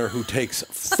business owner who takes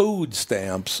food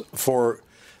stamps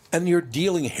and you're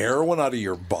dealing heroin out of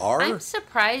your bar? I'm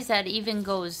surprised that even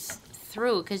goes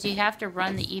through, because you have to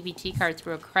run the EBT card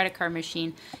through a credit card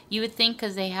machine. You would think,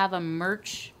 because they have a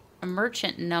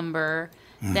merchant number,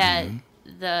 that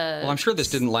Well, I'm sure this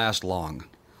didn't last long.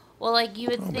 Well, like, you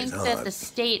would Oh, my think God. that the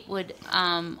state would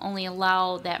only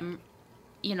allow that,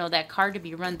 that card to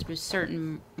be run through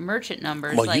certain merchant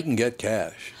numbers. Well, like, you can get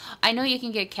cash. I know you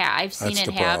can get cash. I've seen That's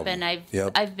it the problem. happen.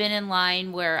 Yep. I've been in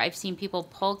line where I've seen people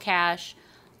pull cash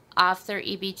off their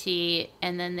EBT,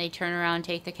 and then they turn around,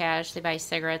 take the cash, they buy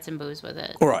cigarettes and booze with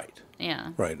it. Right.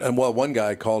 Yeah. Right. And one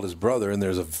guy called his brother, and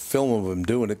there's a film of him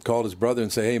doing it, called his brother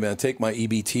and say, hey, man, take my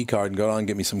EBT card and go on and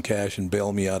get me some cash and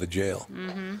bail me out of jail.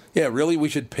 Mm-hmm. Yeah, really? We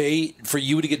should pay for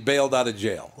you to get bailed out of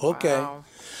jail. Okay. Wow.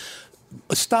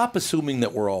 Stop assuming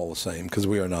that we're all the same, because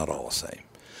we are not all the same.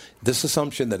 This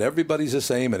assumption that everybody's the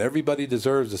same and everybody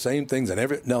deserves the same things,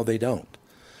 no, they don't.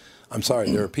 I'm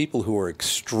sorry. There are people who are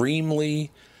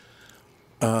extremely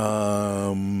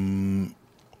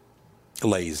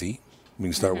lazy. We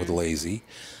can start with lazy.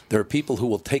 There are people who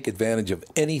will take advantage of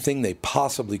anything they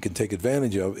possibly can take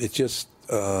advantage of. It's just,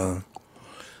 I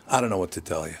don't know what to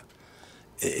tell you.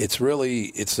 It's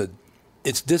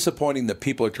disappointing that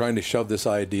people are trying to shove this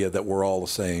idea that we're all the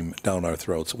same down our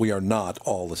throats. We are not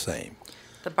all the same.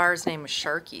 The bar's name was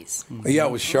Sharky's. Yeah,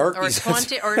 it was Or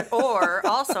Sharky's. or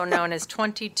also known as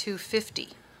 2250.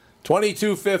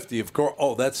 2250, of course.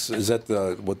 Oh, is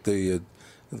that what the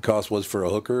cost was for a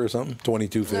hooker or something?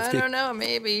 2250. I don't know,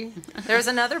 maybe. There's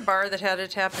another bar that had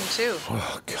it happen too.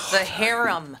 Oh God. The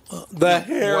Harem. The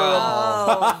harem.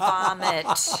 Oh, vomit.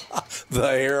 The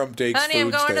harem takes Honey,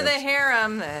 I'm food going to the stamps.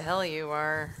 harem. The hell you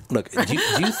are. Look, do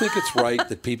you think it's right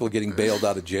that people are getting bailed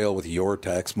out of jail with your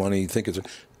tax money? You think it's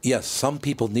yes? Some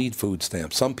people need food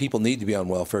stamps. Some people need to be on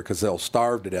welfare because they'll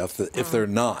starve to death if they're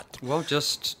not. Well,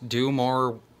 just do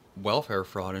more welfare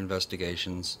fraud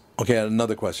investigations. Okay,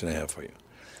 another question I have for you.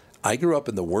 I grew up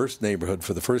in the worst neighborhood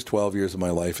for the first 12 years of my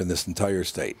life in this entire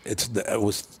state. It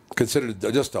was considered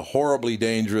just a horribly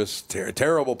dangerous,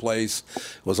 terrible place.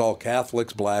 It was all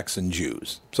Catholics, blacks, and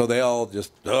Jews. So they all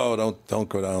just, don't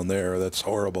go down there. That's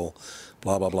horrible,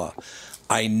 blah, blah, blah.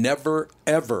 I never,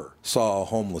 ever saw a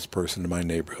homeless person in my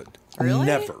neighborhood. Really?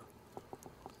 Never.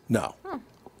 No.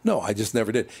 No, I just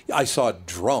never did. I saw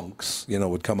drunks,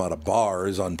 would come out of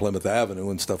bars on Plymouth Avenue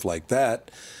and stuff like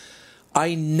that.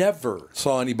 I never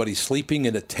saw anybody sleeping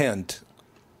in a tent.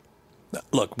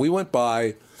 Look, we went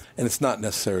by, and it's not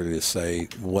necessary to say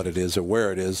what it is or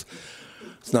where it is.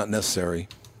 It's not necessary.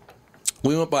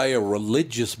 We went by a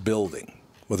religious building,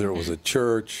 whether it was a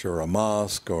church or a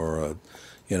mosque or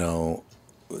it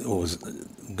was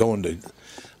going to...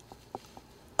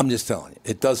 I'm just telling you,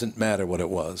 it doesn't matter what it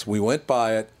was. We went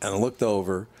by it, and I looked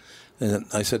over, and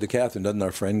I said to Catherine, doesn't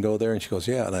our friend go there? And she goes,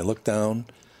 yeah. And I looked down.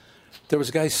 There was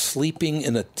a guy sleeping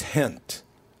in a tent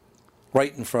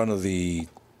right in front of the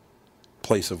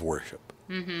place of worship.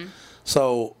 Mm-hmm.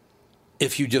 So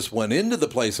if you just went into the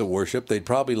place of worship, they'd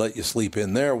probably let you sleep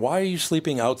in there. Why are you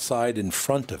sleeping outside in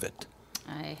front of it?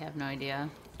 I have no idea.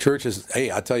 Churches,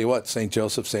 hey, I tell you what, St.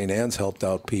 Joseph, St. Anne's helped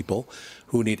out people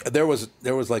who need... There was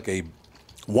like a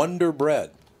Wonder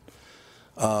Bread.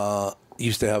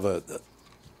 Used to have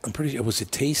I'm pretty sure, was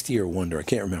it Tasty or Wonder? I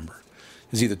can't remember.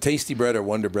 It was either Tasty Bread or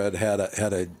Wonder Bread had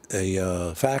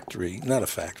a factory, not a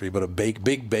factory, but a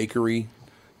big bakery,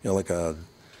 like a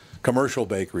commercial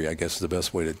bakery, I guess is the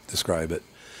best way to describe it.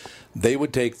 They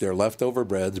would take their leftover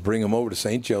breads, bring them over to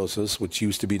St. Joseph's, which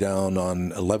used to be down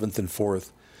on 11th and 4th,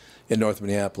 in North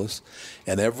Minneapolis.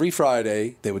 And every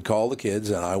Friday, they would call the kids,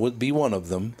 and I would be one of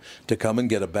them, to come and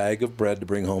get a bag of bread to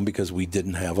bring home because we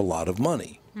didn't have a lot of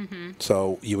money.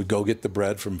 So you would go get the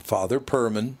bread from Father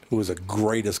Perman, who was the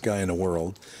greatest guy in the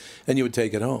world, and you would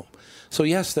take it home. So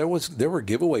yes, there were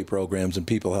giveaway programs and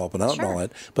people helping out and all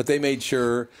that, but they made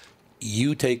sure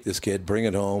you take this kid, bring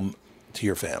it home to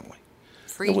your family.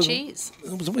 Free cheese.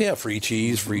 Free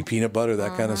cheese, free peanut butter,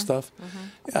 that kind of stuff.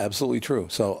 Yeah, absolutely true.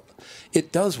 So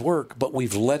it does work, but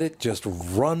we've let it just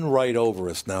run right over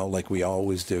us now like we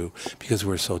always do because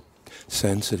we're so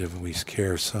sensitive and we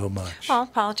care so much. Well,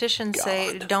 politicians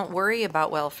say don't worry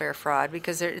about welfare fraud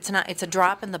because it's a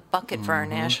drop in the bucket for our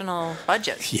national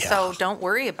budget. Yeah. So don't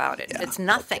worry about it. Yeah. It's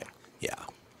nothing. Yeah.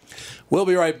 We'll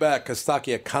be right back.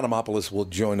 Kostaki Economopoulos will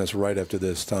join us right after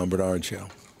this Tom Bernard Show.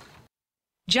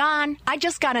 John, I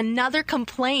just got another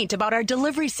complaint about our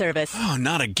delivery service. Oh,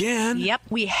 not again? Yep,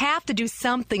 we have to do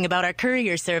something about our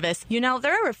courier service. You know,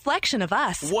 they're a reflection of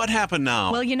us. What happened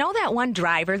now? Well, you know that one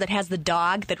driver that has the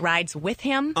dog that rides with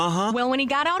him? Uh-huh. Well, when he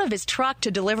got out of his truck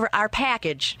to deliver our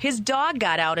package, his dog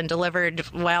got out and delivered,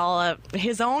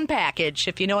 his own package,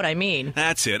 if you know what I mean.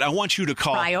 That's it. I want you to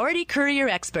call Priority Courier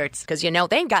Experts, because you know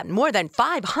they've got more than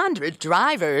 500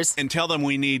 drivers. and tell them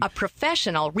we need A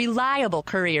professional, reliable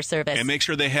courier service. and make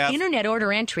sure they have. Internet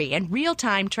order entry and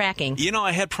real-time tracking. You know,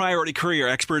 I had Priority Courier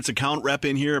Experts account rep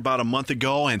in here about a month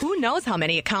ago, and Who knows how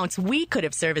many accounts we could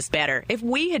have serviced better if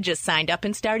we had just signed up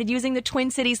and started using the Twin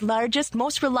Cities' largest,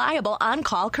 most reliable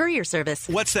on-call courier service.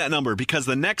 what's that number? Because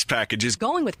the next package is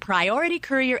Going with Priority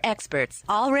Courier Experts.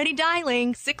 Already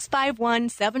dialing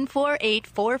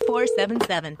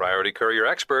 651-748-4477. Priority Courier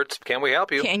Experts. Can we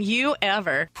help you? Can you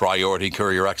ever? Priority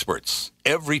Courier Experts.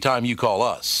 Every time you call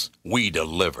us, we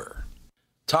deliver.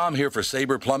 Tom here for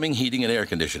Sabre Plumbing, Heating, and Air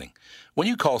Conditioning. When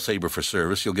you call Sabre for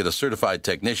service, you'll get a certified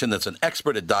technician that's an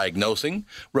expert at diagnosing,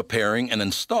 repairing, and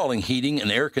installing heating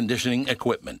and air conditioning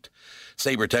equipment.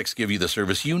 Sabre Techs give you the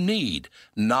service you need,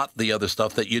 not the other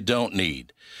stuff that you don't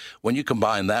need. When you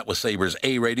combine that with Sabre's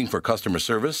A rating for customer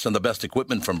service and the best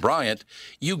equipment from Bryant,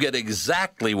 you get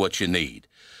exactly what you need.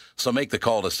 So make the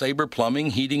call to Sabre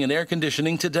Plumbing, Heating, and Air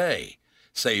Conditioning today.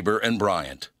 Sabre and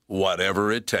Bryant,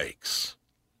 whatever it takes.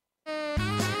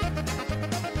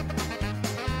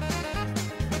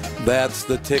 That's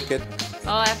the ticket.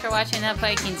 Oh, after watching that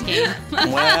Vikings game.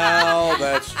 Well,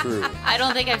 that's true. I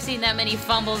don't think I've seen that many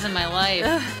fumbles in my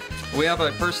life. We have a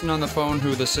person on the phone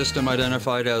who the system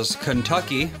identified as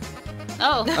Kentucky.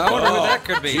 Oh. I wonder who that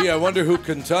could be. Gee, I wonder who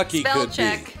Kentucky Spell could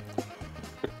check.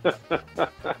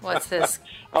 What's this?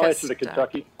 I'll answer to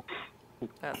Kentucky.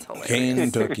 That's be.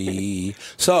 hilarious. Kentucky.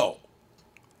 So,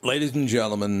 ladies and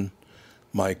gentlemen,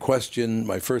 my first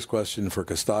question for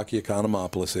Kostaki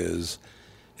Economopoulos is,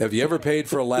 have you ever paid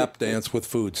for a lap dance with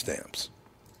food stamps?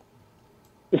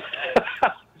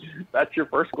 That's your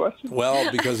first question?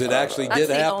 Well, because it actually That's did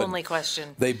the happen. only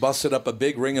question. They busted up a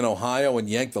big ring in Ohio and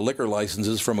yanked the liquor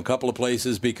licenses from a couple of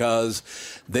places because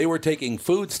they were taking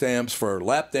food stamps for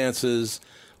lap dances,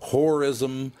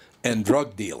 whorism, and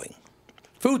drug dealing.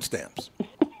 Food stamps.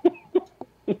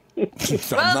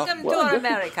 Welcome to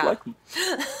America.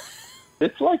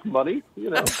 It's like money,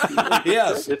 you know.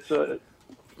 Yes.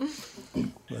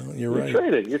 Well, You're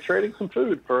right. You're trading some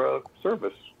food for a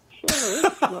service. So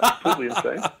it's not completely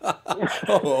insane.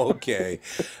 Oh, okay.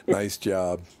 Nice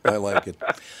job. I like it.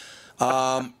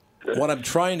 What I'm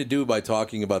trying to do by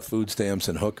talking about food stamps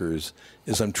and hookers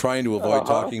is I'm trying to avoid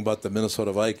talking about the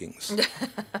Minnesota Vikings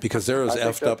because they're as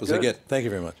effed up as they get. Thank you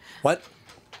very much. What?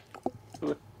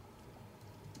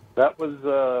 That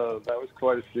was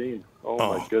quite a scene. Oh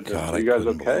my goodness. God, Are you I guys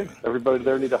couldn't okay? believe it. Everybody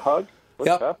there need a hug? What's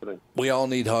Yep. happening? We all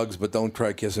need hugs, but don't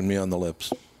try kissing me on the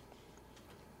lips.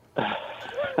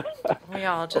 We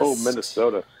all just Oh,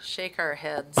 Minnesota. shake our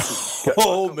heads.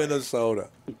 Oh, Minnesota.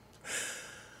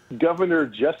 Governor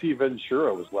Jesse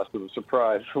Ventura was less of a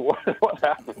surprise. What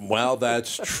happened? Well,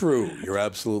 that's true. You're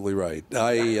absolutely right.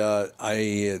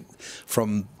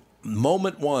 From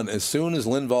moment one, as soon as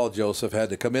Linval Joseph had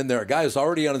to come in there, a guy was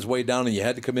already on his way down and you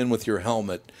had to come in with your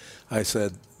helmet. I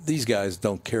said, these guys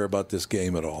don't care about this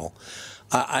game at all.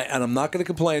 And I'm not going to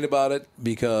complain about it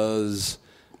because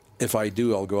if I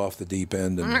do, I'll go off the deep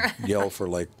end and yell for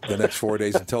like the next 4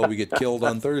 days until we get killed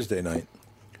on Thursday night.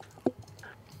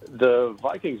 The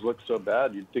Vikings looked so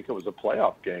bad, you'd think it was a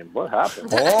playoff game. What happened?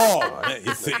 Oh,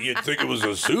 you'd think it was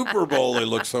a Super Bowl. They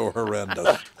look so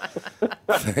horrendous.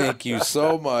 Thank you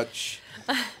so much.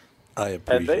 I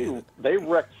appreciate And it. they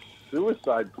wrecked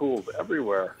suicide pools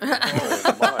everywhere.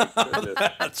 Oh, my goodness.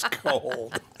 That's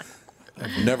cold.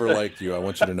 I've never liked you. I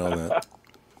want you to know that.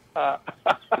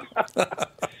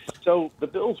 So the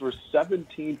Bills were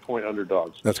 17-point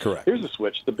underdogs. That's correct. Here's the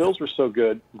switch. The Bills were so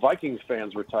good, Vikings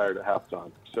fans retired at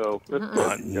halftime. So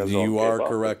you are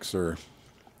correct, sir.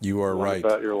 You are right.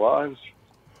 About your lives.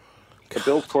 The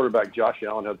Bills quarterback, Josh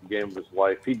Allen, had the game of his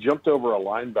life. He jumped over a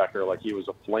linebacker like he was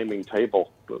a flaming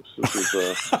table.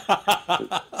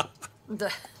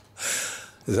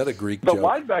 Is that a Greek joke? The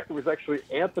linebacker was actually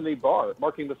Anthony Barr,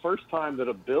 marking the first time that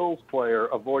a Bills player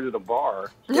avoided a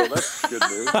bar. So that's good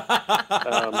news.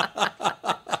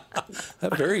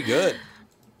 That's very good.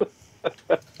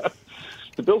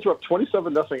 The Bills were up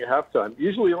 27-0 at halftime.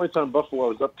 Usually the only time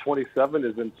Buffalo is up 27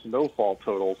 is in snowfall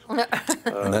totals.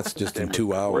 And that's just in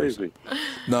 2 hours. Crazy.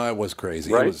 No, it was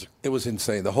crazy. Right? It was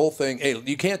insane. The whole thing, hey,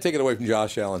 you can't take it away from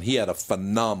Josh Allen. He had a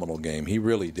phenomenal game. He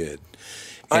really did.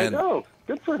 And I know.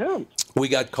 Good for him. We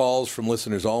got calls from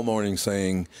listeners all morning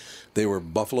saying they were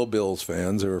Buffalo Bills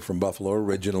fans. They were from Buffalo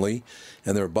originally,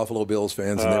 and they were Buffalo Bills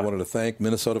fans, and they wanted to thank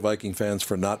Minnesota Viking fans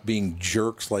for not being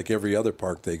jerks like every other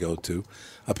park they go to.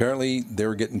 Apparently, they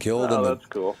were getting killed. Oh, that's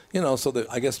cool. So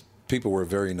I guess people were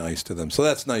very nice to them. So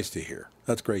that's nice to hear.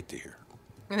 That's great to hear.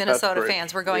 Minnesota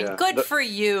fans were going, good for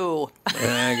you.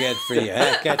 Good for you.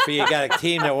 Good for you. You got a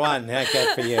team that won.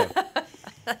 Good for you.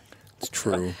 It's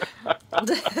true.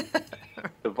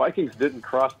 The Vikings didn't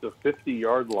cross the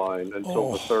 50-yard line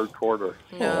until the third quarter.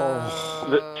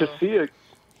 To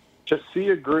see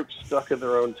a group stuck in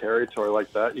their own territory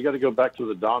like that, you got to go back to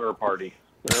the Donner Party.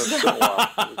 It's been a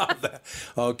while.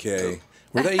 Okay.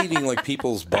 Were they eating like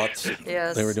people's butts?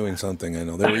 Yes. They were doing something, I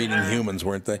know. They were eating humans,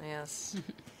 weren't they? Yes.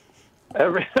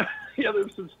 There's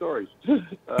some stories.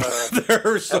 There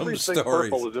are some everything stories.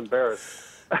 Purple is embarrassed.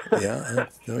 Yeah,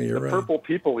 no, you're the right. Purple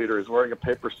people eater is wearing a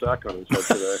paper sack on his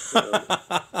head today.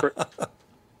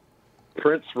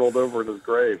 Prince rolled over in his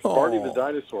grave. Barney the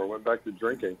dinosaur went back to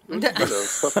drinking.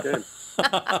 Tough game.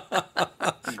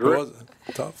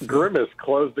 Grimace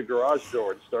closed the garage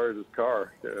door and started his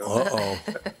car.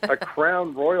 A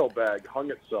Crown Royal bag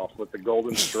hung itself with the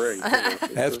golden string.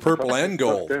 That's purple and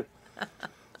gold. See?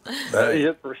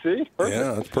 Perfect.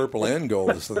 Yeah, it's purple and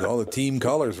gold. All the team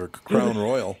colors are Crown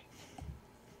Royal.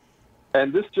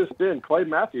 And this just in, Clay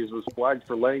Matthews was flagged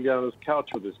for laying down on his couch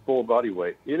with his full body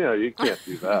weight. You can't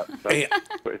do that.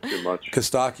 That's way too much.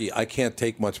 Kostaki, I can't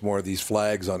take much more of these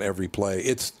flags on every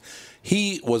play.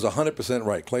 He was 100%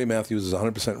 right. Clay Matthews is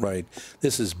 100% right.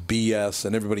 This is BS,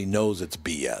 and everybody knows it's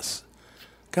BS.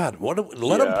 God, let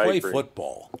him play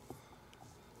football.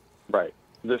 Right.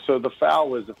 So the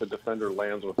foul is if a defender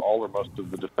lands with all or most of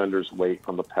the defender's weight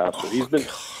on the passer. He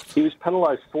was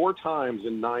penalized 4 times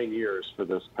in 9 years for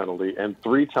this penalty, and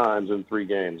 3 times in 3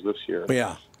 games this year.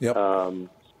 Yeah. Yep. Hold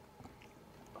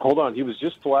on. He was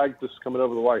just flagged. This is coming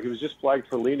over the wire. He was just flagged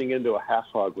for leaning into a half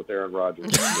hug with Aaron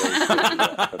Rodgers.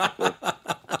 That's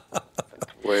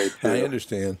way too. I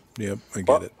understand. Yep, I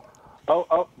get it.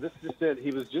 Oh, this is just it. He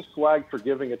was just flagged for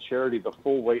giving a charity the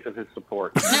full weight of his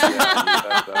support.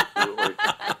 That's absolutely.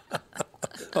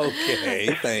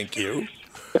 Okay, thank you.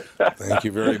 Thank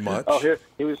you very much. Oh, here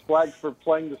he was flagged for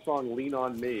playing the song "Lean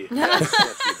on Me." Yeah, you can't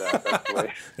do that. That's the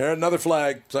way. There's another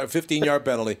flag. Sorry, 15-yard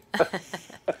penalty.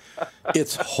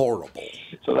 It's horrible.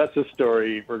 So that's a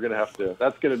story we're going to have to.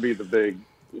 That's going to be the big,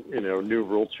 new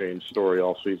rule change story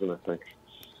all season, I think.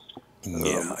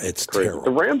 Yeah, it's crazy. terrible. The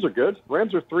Rams are good.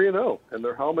 Rams are 3-0, and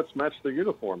their helmets match their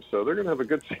uniforms, so they're going to have a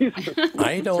good season.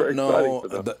 I don't know.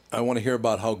 I want to hear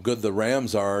about how good the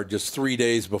Rams are just 3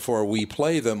 days before we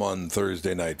play them on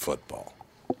Thursday Night Football.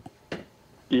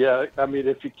 Yeah, I mean,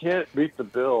 if you can't beat the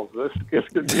Bills, this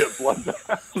could be a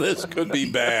bloodbath. This could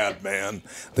be bad, man.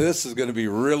 This is going to be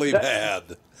really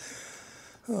bad.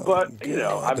 But,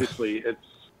 obviously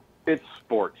it's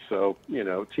sports, so,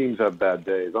 teams have bad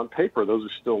days. On paper, those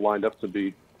are still lined up to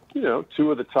be, 2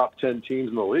 of the top 10 teams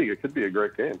in the league. It could be a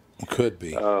great game. Could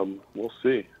be. We'll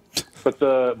see.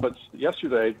 But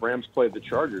yesterday, Rams played the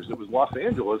Chargers. It was Los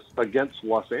Angeles against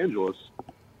Los Angeles.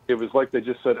 It was like they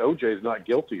just said OJ's not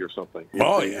guilty or something. It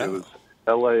was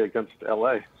L.A. against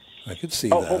L.A. I could see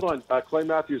that. Oh, hold on. Clay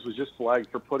Matthews was just flagged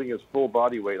for putting his full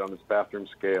body weight on his bathroom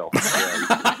scale.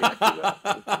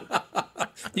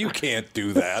 You can't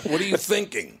do that. What are you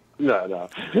thinking? No.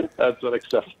 That's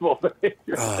unacceptable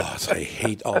behavior. I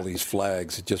hate all these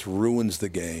flags. It just ruins the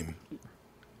game.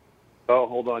 Oh,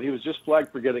 hold on. He was just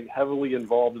flagged for getting heavily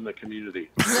involved in the community.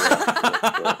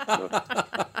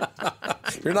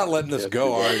 You're not letting this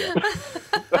go, are you?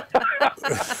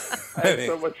 I had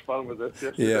so much fun with this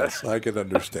yesterday. Yes, I can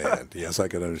understand.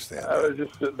 I was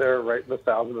just sitting there writing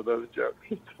 1,000 of those jokes.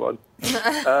 It's fun.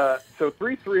 So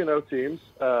 3-3-0 teams,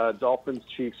 Dolphins,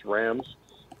 Chiefs, Rams.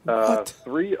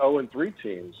 3-0-3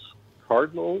 teams,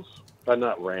 Cardinals,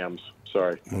 not Rams.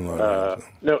 Sorry. No,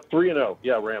 3-0.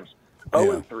 Yeah, Rams.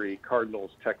 0-3,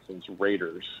 Cardinals, Texans,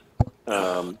 Raiders.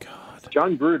 Oh, God.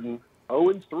 John Gruden,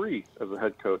 0-3 as a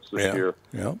head coach this year.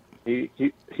 Yeah.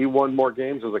 He won more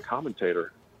games as a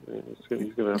commentator. He's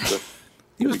going to have to.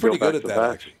 He was pretty good at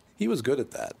that, actually. He was good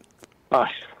at that.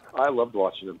 I loved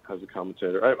watching him as a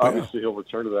commentator. Obviously, he'll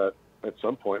return to that at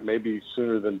some point, maybe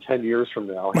sooner than 10 years from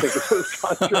now. I think it's his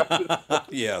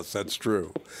contract. Yes, that's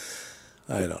true.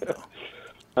 I don't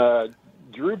know.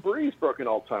 Drew Brees broke an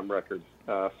all-time record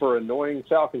for annoying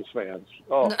Falcons fans.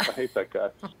 Oh, I hate that guy.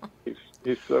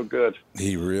 He's so good.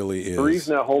 He really is. Brees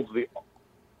now holds the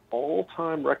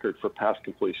all-time record for pass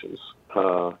completions.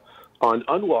 On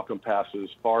unwelcome passes,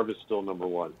 Favre is still number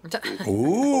one.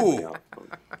 Ooh.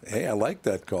 Hey, I like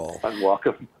that call.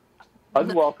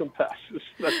 Unwelcome passes.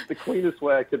 That's the cleanest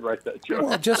way I could write that joke.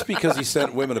 Well, just because he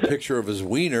sent women a picture of his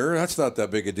wiener, that's not that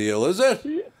big a deal, is it?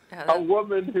 A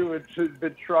woman who had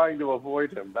been trying to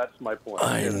avoid him. That's my point.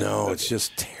 I know. It's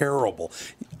just terrible.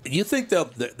 You think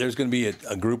that there's going to be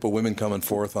a group of women coming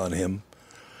forth on him?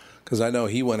 Because I know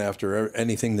he went after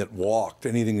anything that walked,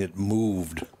 anything that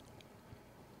moved.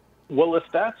 Well, if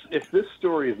this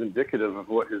story is indicative of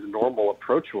what his normal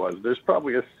approach was, there's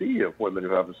probably a sea of women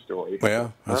who have a story. Yeah,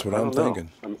 that's what I'm thinking.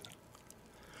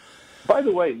 By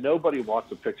the way, nobody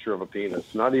wants a picture of a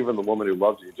penis, not even the woman who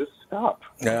loves you. Just stop.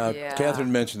 Yeah.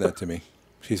 Catherine mentioned that to me.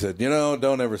 She said,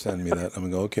 don't ever send me that. I'm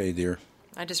going to go, okay, dear.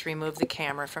 I just removed the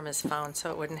camera from his phone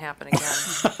so it wouldn't happen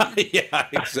again. Yeah,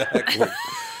 exactly.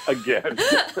 Again.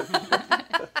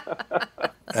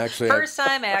 Actually, first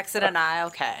time accident,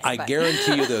 okay. I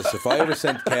guarantee you this. If I ever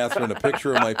sent Catherine a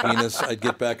picture of my penis, I'd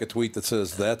get back a tweet that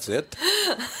says, that's it.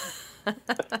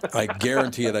 I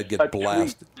guarantee it. I'd get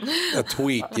blasted. A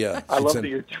tweet, yeah. I love that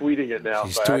you're tweeting it now.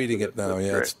 She's tweeting it now,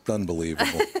 yeah. It's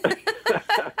unbelievable.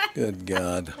 Good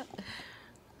God.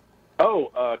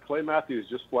 Oh, Clay Matthews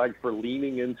just flagged for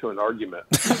leaning into an argument.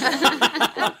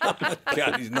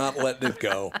 God, he's not letting it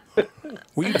go.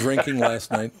 Were you drinking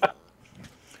last night?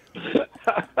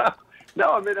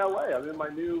 No, I'm in L.A. I'm in my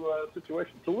new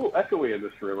situation. It's a little echoey in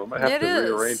this room. I might have to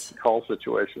rearrange the call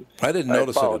situation. I didn't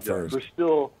notice it at first.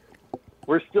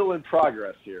 We're still in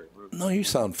progress here. No, you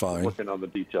sound fine. Working on the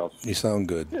details. You sound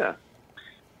good. Yeah.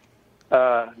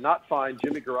 Not fine.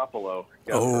 Jimmy Garoppolo.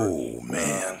 Oh,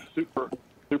 man.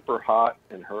 Super hot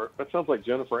and hurt. That sounds like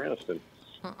Jennifer Aniston.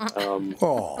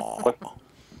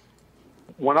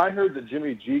 When I heard that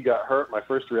Jimmy G got hurt, my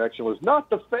first reaction was, not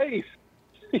the face.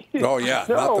 Oh, yeah,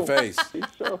 not the face.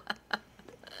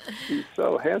 He's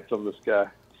so handsome, this guy.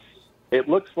 It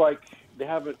looks like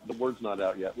the word's not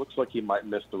out yet. Looks like he might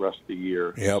miss the rest of the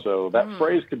year. Yep. So that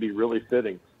phrase could be really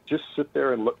fitting. Just sit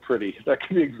there and look pretty. That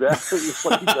could be exactly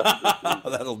what he does.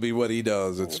 That'll be what he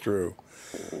does. It's true.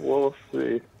 We'll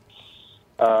see.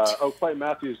 Clay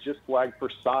Matthews just flagged for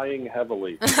sighing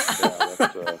heavily. You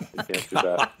can't do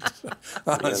that.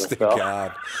 Honest to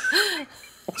God.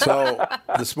 So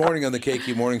this morning on the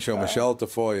KQ Morning Show, Michelle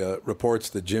Tafoya reports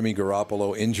the Jimmy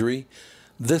Garoppolo injury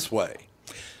this way.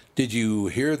 Did you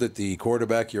hear that the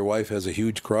quarterback your wife has a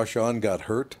huge crush on got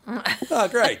hurt? Oh,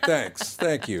 great. Thanks.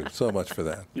 Thank you so much for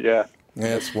that. Yeah.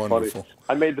 That's wonderful. Funny.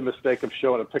 I made the mistake of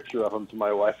showing a picture of him to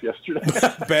my wife yesterday.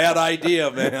 Bad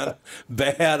idea, man.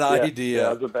 Bad idea.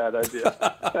 Yeah, it was a bad idea.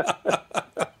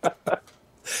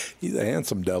 He's a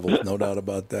handsome devil, no doubt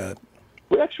about that.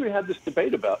 We actually had this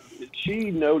debate about it.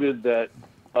 She noted that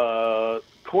all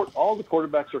the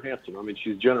quarterbacks are handsome. I mean,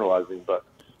 she's generalizing, but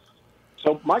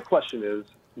so my question is,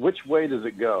 which way does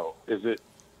it go? Is it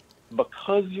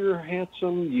because you're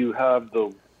handsome, you have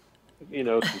some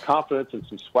confidence and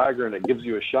some swagger, and it gives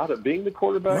you a shot at being the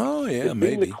quarterback? Oh, yeah, is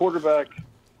maybe. Being the quarterback,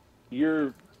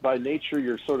 by nature,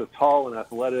 you're sort of tall and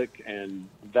athletic, and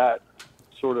that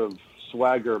sort of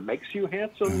swagger makes you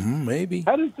handsome? Maybe.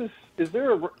 How does this? Is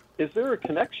there a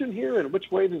connection here, and which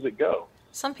way does it go?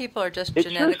 Some people are just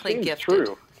genetically gifted.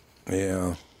 True.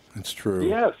 Yeah, it's true.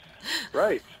 Yes,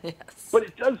 right. Yes. But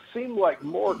it does seem like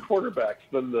more quarterbacks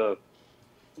than the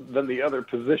other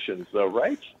positions, though,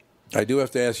 right? I do have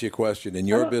to ask you a question. In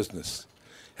your business,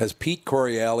 has Pete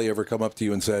Coriali ever come up to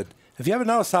you and said, "Have you ever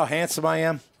noticed how handsome I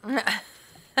am?"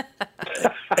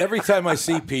 Every time I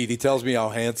see Pete, he tells me how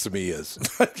handsome he is.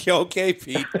 Okay,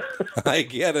 Pete, I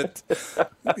get it.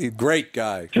 Great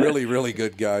guy, really, really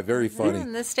good guy, very funny.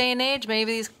 In this day and age,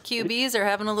 maybe these QBs are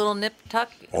having a little nip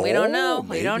tuck. We don't know.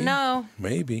 Maybe. We don't know.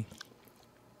 Maybe.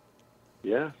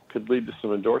 Yeah, could lead to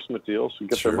some endorsement deals and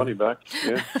get their money back.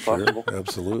 Yeah, possible. Sure,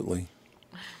 absolutely.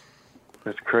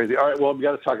 That's crazy. All right, well, we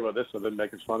got to talk about this. I've been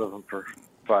making fun of them for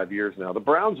 5 years now. The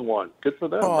Browns won. Good for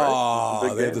them. Oh,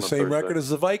 right? they have the same record as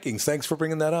the Vikings. Thanks for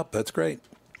bringing that up. That's great.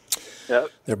 Yep.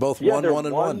 They're both Yeah, one, they're 1,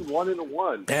 and 1. 1 and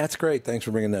 1. That's great. Thanks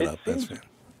for bringing that up. That's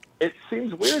It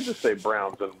seems weird to say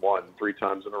Browns and 1 3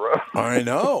 times in a row. I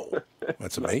know.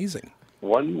 That's amazing.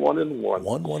 1 and 1.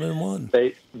 1 and 1.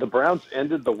 The Browns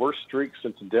ended the worst streak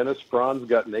since Dennis Franz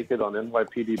got naked on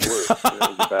NYPD Blue. It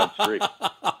was a bad streak.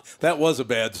 That was a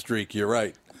bad streak. You're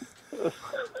right.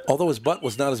 Although his butt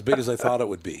was not as big as I thought it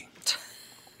would be.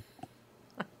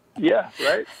 Yeah,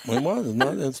 right. It was.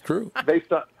 That's true.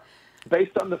 Based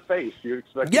on the face, you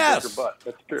expect a bigger butt.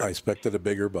 That's true. I expected a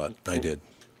bigger butt. I did.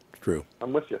 True.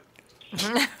 I'm with you.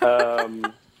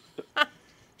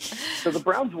 So the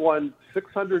Browns won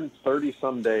 630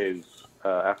 some days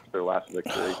after their last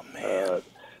victory.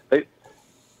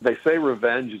 They say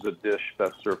revenge is a dish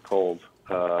best served cold.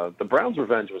 The Browns'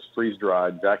 revenge was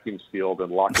freeze-dried, vacuum sealed,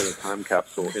 and locked in a time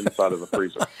capsule inside of the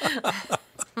freezer.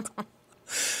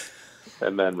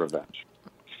 And then revenge.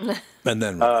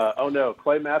 Oh no,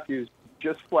 Clay Matthews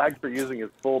just flagged for using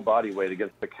his full body weight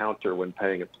against the counter when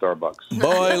paying at Starbucks.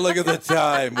 Boy, look at the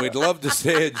time. We'd love to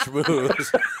say it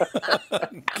schmooze.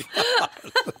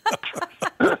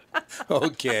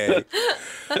 Okay.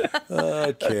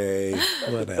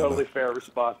 Whatever. Totally fair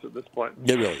response at this point.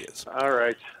 It really is. All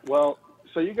right. Well,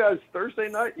 so you guys, Thursday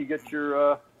night, you get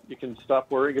your, you can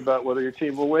stop worrying about whether your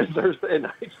team will win Thursday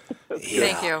night.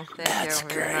 Thank you. That's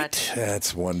very much.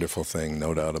 That's a wonderful thing,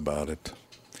 no doubt about it.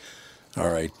 All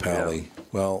right, Pally. Yeah.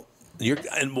 Well, you're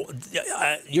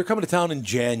coming to town in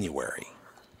January.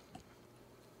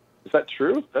 Is that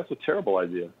true? That's a terrible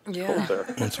idea. Yeah.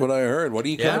 That's what I heard. What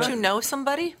do you Don't you know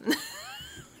somebody?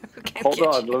 Hold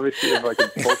on. Let me see if I can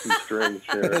pull some strings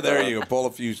here. There you go. Pull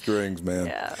a few strings, man.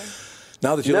 Yeah.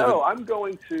 Now that you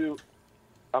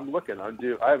I'm looking. I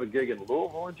have a gig in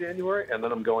Louisville in January, and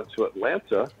then I'm going to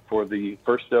Atlanta for the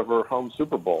first ever home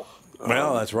Super Bowl.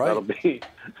 Well, that's right. That'll be...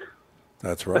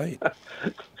 That's right.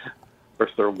 Of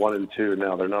course, they're 1 and 2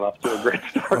 now. They're not off to a great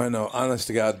start. I know. Honest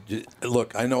to God,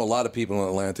 look, I know a lot of people in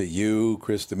Atlanta. You,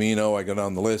 Chris Domino, I go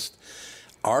down the list.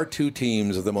 Our two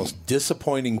teams are the most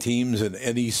disappointing teams in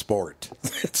any sport.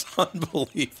 It's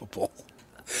unbelievable.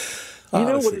 You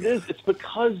know what it is? It's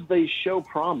because they show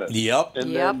promise. Yep.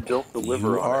 And then don't deliver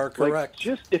You on are it. correct.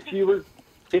 Just if you were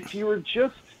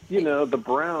just, the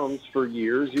Browns for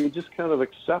years, you would just kind of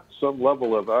accept some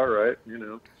level of, all right,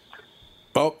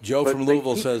 Oh, Joe from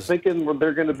Louisville says... thinking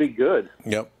they're going to be good.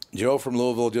 Yep. Joe from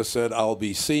Louisville just said, I'll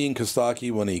be seeing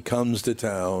Kostaki when he comes to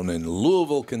town in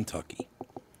Louisville, Kentucky.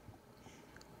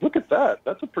 Look at that.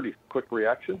 That's a pretty quick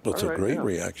reaction. That's a great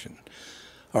reaction.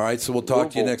 All right, so we'll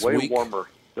talk to you next week. Way warmer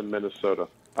than Minnesota.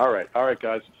 All right,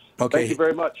 guys. Okay. Thank you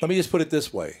very much. Let me just put it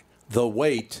this way. The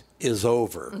wait is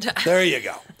over. There you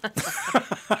go.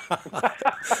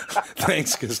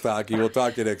 Thanks, Kostaki. We'll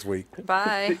talk to you next week.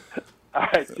 Bye. All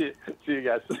right, see you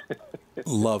guys.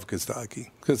 Love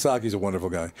Kostaki. Kostaki's a wonderful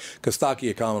guy.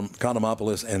 Kostaki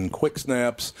Economopoulos and Quick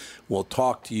Snaps. We'll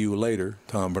talk to you later.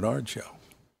 Tom Bernard Show.